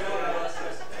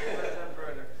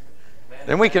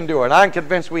 Then we can do it. I'm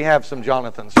convinced we have some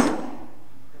Jonathans.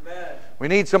 We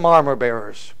need some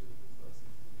armor-bearers.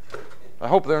 I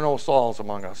hope there are no Sauls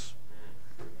among us.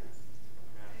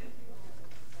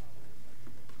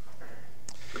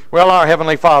 Well, our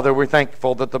Heavenly Father, we're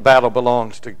thankful that the battle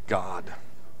belongs to God.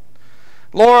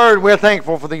 Lord, we're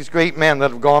thankful for these great men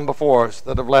that have gone before us,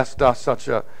 that have left us such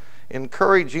an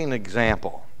encouraging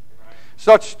example,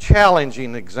 such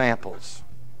challenging examples.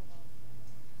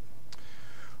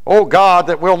 Oh God,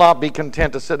 that we'll not be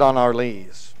content to sit on our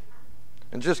lees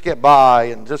and just get by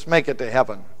and just make it to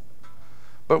heaven.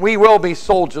 But we will be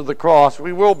soldiers of the cross.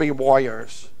 We will be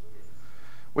warriors.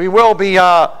 We will be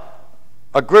a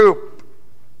group.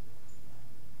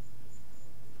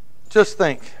 Just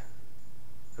think,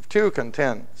 if 2 can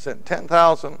 10, send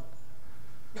 10,000.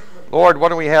 Lord, what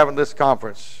do we have in this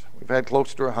conference? We've had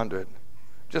close to 100.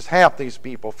 Just half these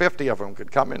people, 50 of them,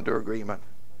 could come into agreement.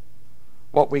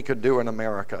 What we could do in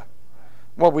America.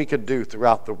 What we could do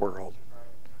throughout the world.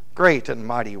 Great and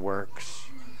mighty works.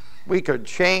 We could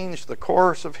change the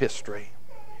course of history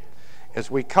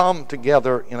as we come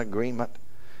together in agreement,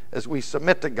 as we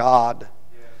submit to God,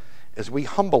 as we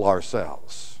humble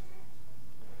ourselves,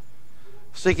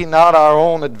 seeking not our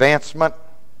own advancement,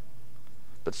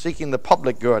 but seeking the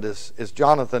public good as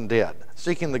Jonathan did,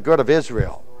 seeking the good of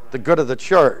Israel, the good of the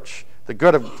church, the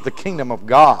good of the kingdom of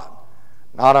God,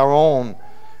 not our own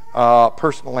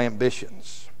personal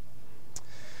ambitions.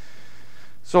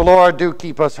 So Lord, do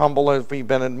keep us humble as we've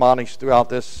been admonished throughout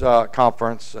this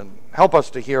conference, and help us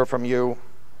to hear from you.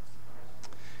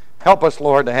 Help us,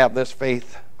 Lord, to have this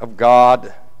faith of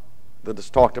God that is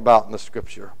talked about in the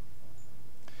Scripture.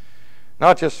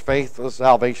 Not just faith for the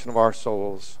salvation of our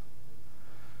souls,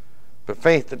 but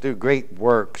faith to do great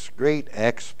works, great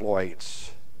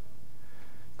exploits,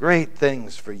 great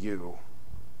things for you,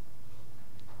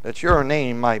 that your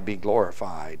name might be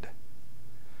glorified.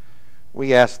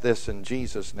 We ask this in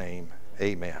Jesus' name.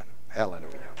 Amen.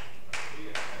 Hallelujah.